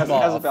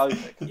has a value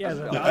pick. Yeah, has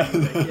a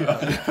value pick.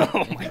 Yeah.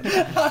 Oh my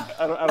God.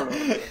 I don't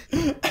know.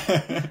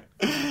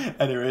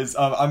 Anyways,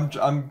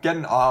 I'm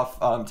getting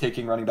off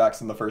taking running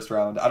backs in the first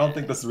round. I don't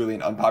think this is really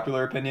an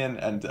unpopular opinion,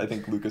 and I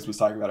think Lucas was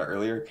talking about it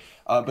earlier.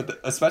 But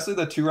especially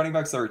the 2 running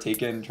backs that were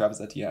taken, Travis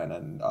Etienne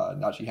and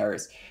Najee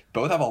Harris,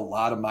 both have a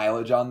lot of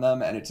mileage on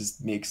them, and it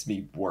just makes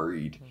me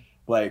worried.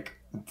 Like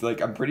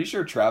I'm pretty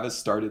sure Travis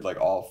started like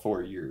all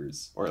 4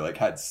 years, or like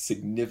had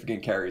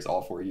significant carries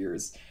all 4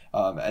 years.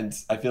 And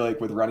I feel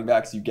like with running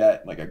backs, you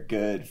get like a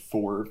good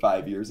 4 or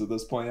 5 years at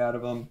this point out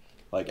of them,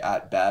 like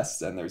at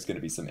best, and there's going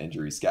to be some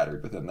injuries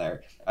scattered within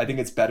there. I think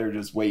it's better to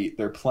just wait.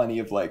 There are plenty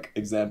of like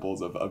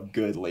examples of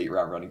good late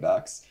round running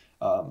backs.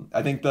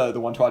 I think the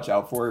one to watch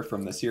out for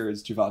from this year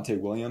is Javonte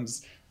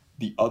Williams,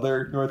 the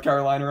other North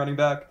Carolina running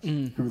back,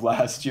 who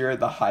last year had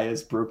the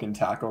highest broken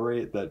tackle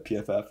rate that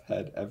PFF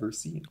had ever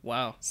seen.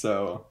 Wow.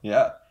 So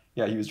yeah,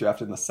 he was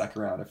drafted in the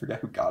second round. I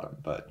forget who got him,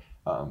 but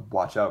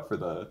watch out for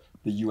the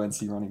the UNC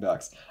running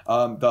backs.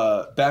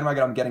 The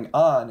bandwagon I'm getting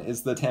on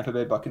is the Tampa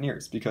Bay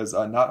Buccaneers, because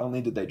not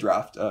only did they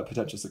draft a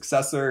potential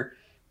successor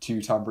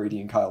to Tom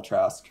Brady and Kyle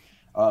Trask,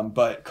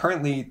 but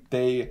currently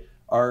they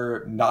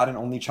are not an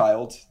only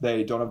child.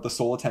 They don't have the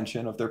sole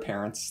attention of their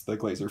parents, the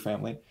Glazer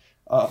family.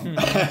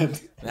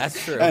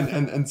 That's true.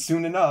 And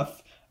soon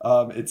enough,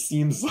 it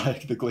seems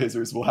like the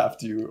Glazers will have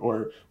to,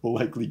 or will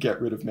likely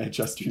get rid of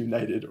Manchester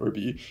United, or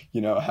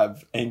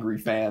have angry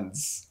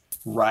fans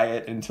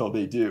riot until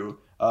they do.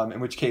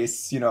 In which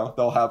case,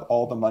 they'll have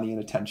all the money and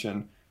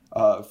attention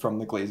from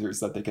the Glazers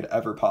that they could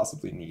ever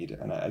possibly need,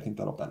 and I think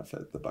that'll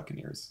benefit the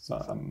Buccaneers. So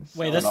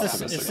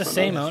it's the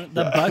same owner.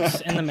 The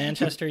Bucks and the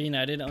Manchester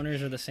United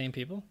owners are the same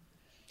people.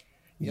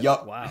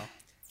 Yep. Wow.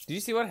 Did you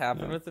see what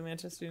happened with the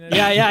Manchester United?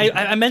 Yeah.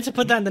 I meant to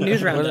put that in the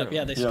news roundup.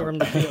 Yeah, they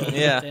stormed the field.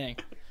 Yeah. Dang.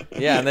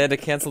 Yeah, and they had to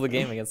cancel the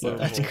game against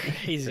Liverpool. That's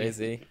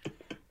crazy.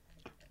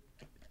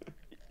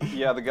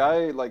 Yeah, the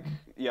guy,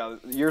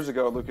 years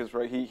ago, Lucas,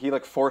 right? He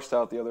forced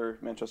out the other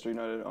Manchester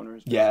United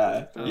owners.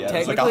 Yeah.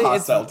 It's like a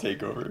hostile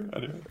takeover.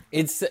 Anyway.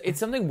 It's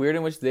something weird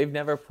in which they've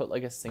never put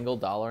a single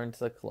dollar into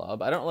the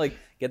club. I don't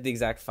get the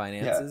exact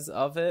finances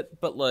of it,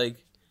 but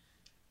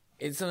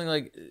it's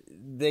something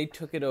they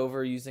took it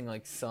over using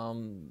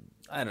some.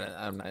 I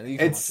don't know.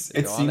 It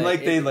seemed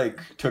like they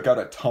took out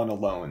a ton of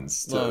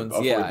loans to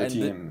afford the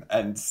team,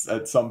 and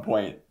at some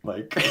point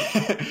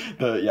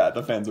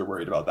the fans are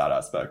worried about that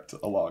aspect,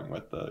 along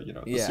with the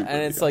the Super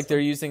and League it's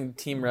they're using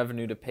team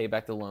revenue to pay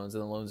back the loans,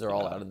 and the loans are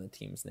all out in the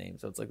team's name,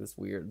 so it's this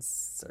weird.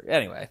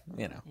 Anyway,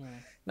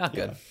 not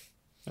good.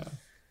 Yeah.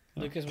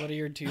 Lucas, what are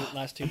your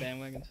last two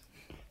bandwagons?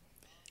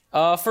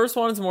 First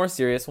one is a more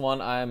serious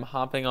one. I'm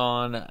hopping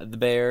on the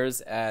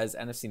Bears as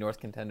NFC North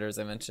contenders.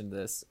 I mentioned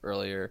this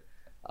earlier,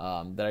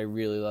 that I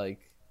really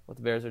like what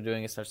the Bears are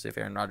doing, especially if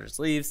Aaron Rodgers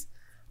leaves.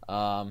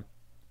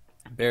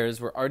 Bears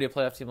were already a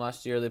playoff team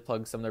last year. They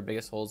plugged some of their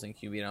biggest holes in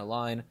QB and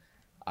O-line.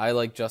 I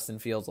like Justin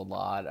Fields a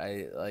lot.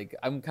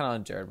 I'm kind of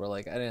on Jared, where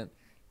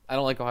I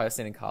don't like Ohio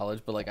State in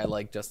college, but I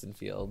like Justin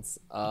Fields.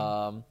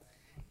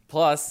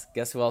 Plus,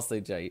 guess who else they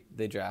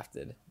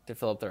drafted to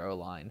fill up their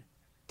O-line?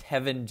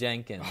 Tevin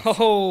Jenkins.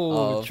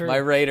 Oh, true. My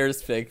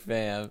Raiders pick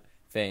fame.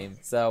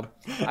 So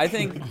I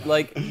think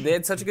they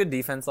had such a good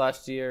defense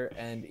last year,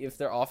 and if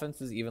their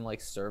offense was even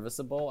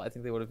serviceable, I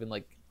think they would have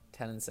been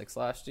 10-6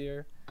 last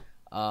year.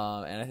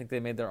 And I think they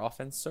made their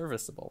offense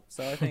serviceable.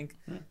 So I think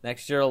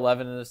next year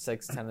 11-6,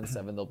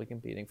 10-7, they'll be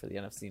competing for the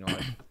NFC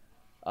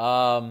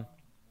North.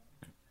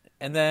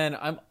 And then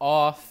I'm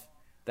off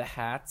the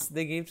hats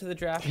they gave to the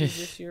draftees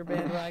this year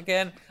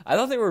bandwagon. I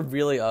thought they were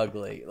really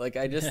ugly.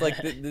 I just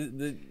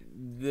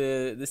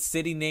the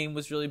city name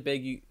was really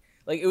big.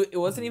 It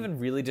wasn't even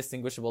really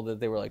distinguishable that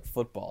they were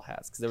football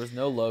hats, because there was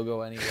no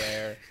logo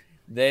anywhere.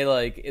 They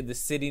the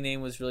city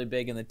name was really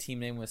big and the team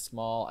name was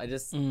small.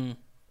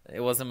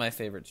 It wasn't my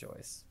favorite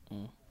choice.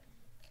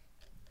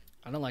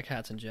 I don't like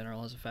hats in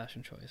general as a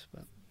fashion choice,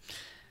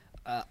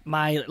 but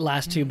my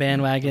last two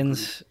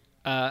bandwagons.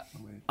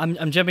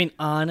 I'm jumping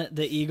on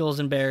the Eagles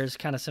and Bears,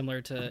 kind of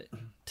similar to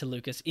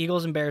Lucas.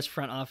 Eagles and Bears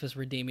front office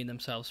redeeming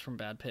themselves from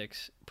bad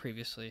picks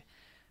previously.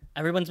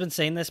 Everyone's been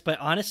saying this, but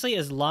honestly,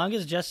 as long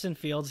as Justin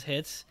Fields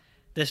hits,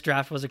 this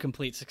draft was a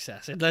complete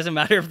success. It doesn't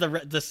matter if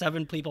the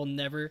seven people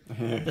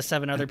the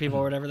seven other people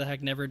or whatever the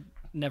heck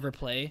never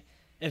play.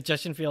 If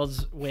Justin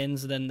Fields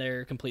wins, then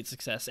they're a complete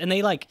success. And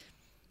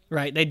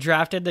they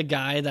drafted the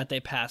guy that they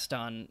passed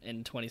on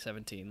in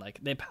 2017.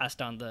 They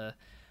passed on the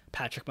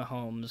Patrick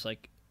Mahomes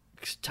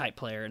type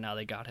player, and now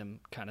they got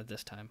him kind of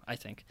this time, I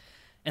think.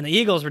 And the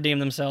Eagles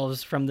redeemed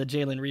themselves from the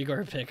Jalen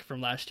Reagor pick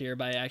from last year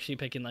by actually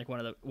picking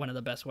one of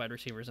the best wide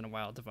receivers in a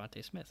while,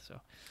 Devontae Smith.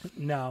 So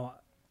no,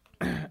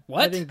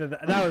 what? I think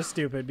that was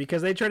stupid,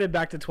 because they traded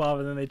back to 12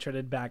 and then they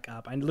traded back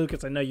up. And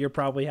Lucas, I know you're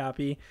probably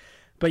happy,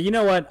 but you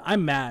know what?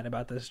 I'm mad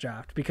about this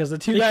draft because the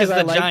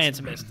Giants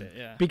missed it.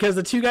 Yeah. Because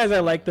the two guys I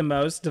liked the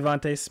most,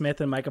 Devontae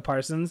Smith and Micah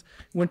Parsons,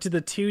 went to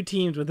the two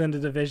teams within the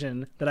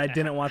division that I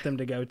didn't want them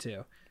to go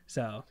to.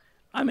 So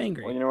I'm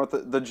angry. Well, you know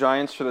what? The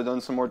Giants should have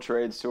done some more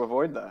trades to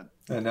avoid that.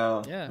 I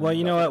know. Yeah. Well,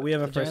 you know what? We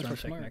have a first round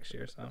pick next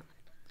year, so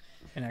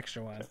an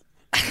extra one.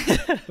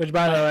 Which,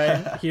 by the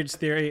way, huge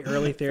theory,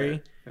 early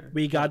theory. Fair.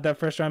 We got that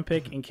first round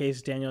pick in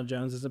case Daniel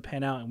Jones doesn't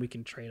pan out, and we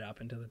can trade up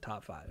into the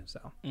top 5.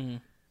 So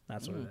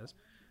that's what it is.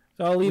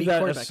 So I'll leave that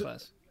quarterback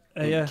class.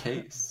 In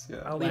case.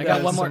 Yeah. I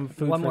got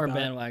one more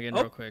bandwagon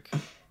real quick.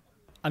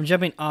 I'm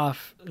jumping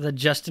off the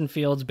Justin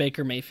Fields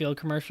Baker Mayfield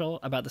commercial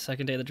about the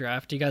second day of the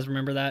draft. Do you guys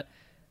remember that?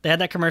 They had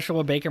that commercial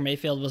where Baker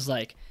Mayfield was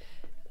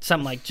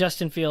something like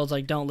Justin Fields,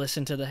 don't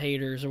listen to the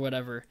haters or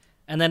whatever.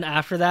 And then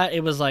after that,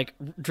 it was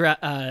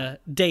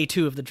day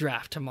 2 of the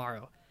draft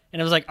tomorrow. And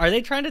it was are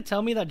they trying to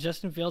tell me that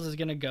Justin Fields is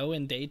going to go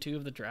in day 2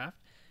 of the draft?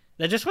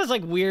 That just was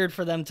weird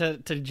for them to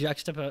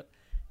juxtapose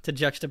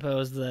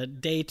the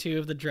day 2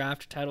 of the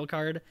draft title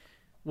card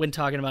when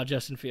talking about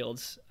Justin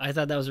Fields. I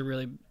thought that was a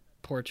really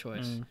poor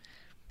choice.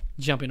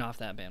 Jumping off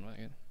that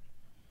bandwagon.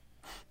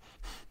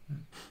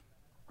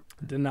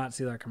 Did not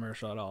see that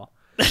commercial at all.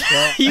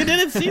 Well, You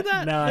didn't see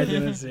that? no, I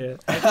didn't see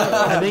it.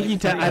 I think you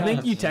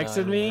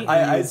texted me.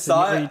 I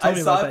saw it,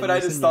 but I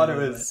just thought it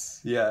was.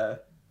 was, yeah.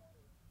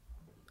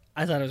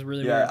 I thought it was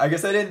really Yeah, weird. I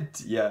guess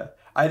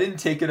I didn't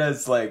take it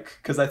as like,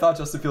 because I thought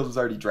Justin Fields was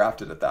already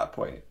drafted at that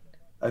point.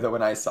 I thought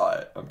when I saw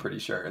it, I'm pretty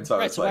sure. And so I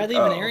Right, was so why like, are they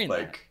even oh, airing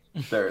like,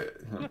 they're,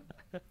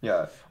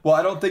 yeah. Well,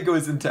 I don't think it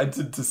was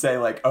intended to say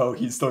like, oh,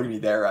 he's still going to be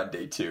there on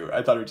day 2.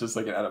 I thought it was just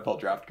like an NFL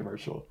draft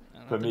commercial.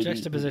 But The maybe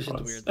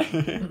juxtaposition's maybe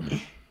it weird.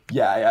 was.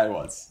 Yeah, it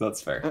was.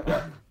 That's fair.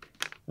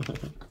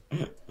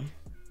 Yeah.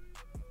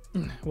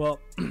 Well,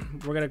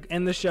 we're gonna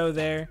end the show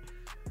there.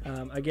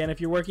 Again, if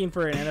you're working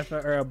for an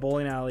NFL or a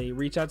bowling alley,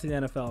 reach out to the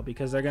NFL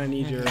because they're gonna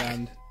need you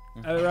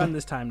around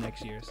this time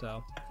next year.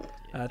 So,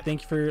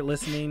 thank you for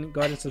listening. Go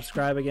ahead and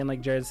subscribe again,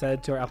 like Jared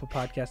said, to our Apple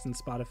Podcast and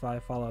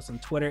Spotify. Follow us on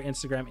Twitter,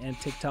 Instagram, and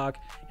TikTok,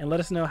 and let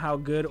us know how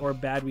good or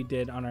bad we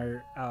did on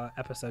our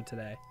episode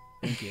today.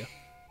 Thank you.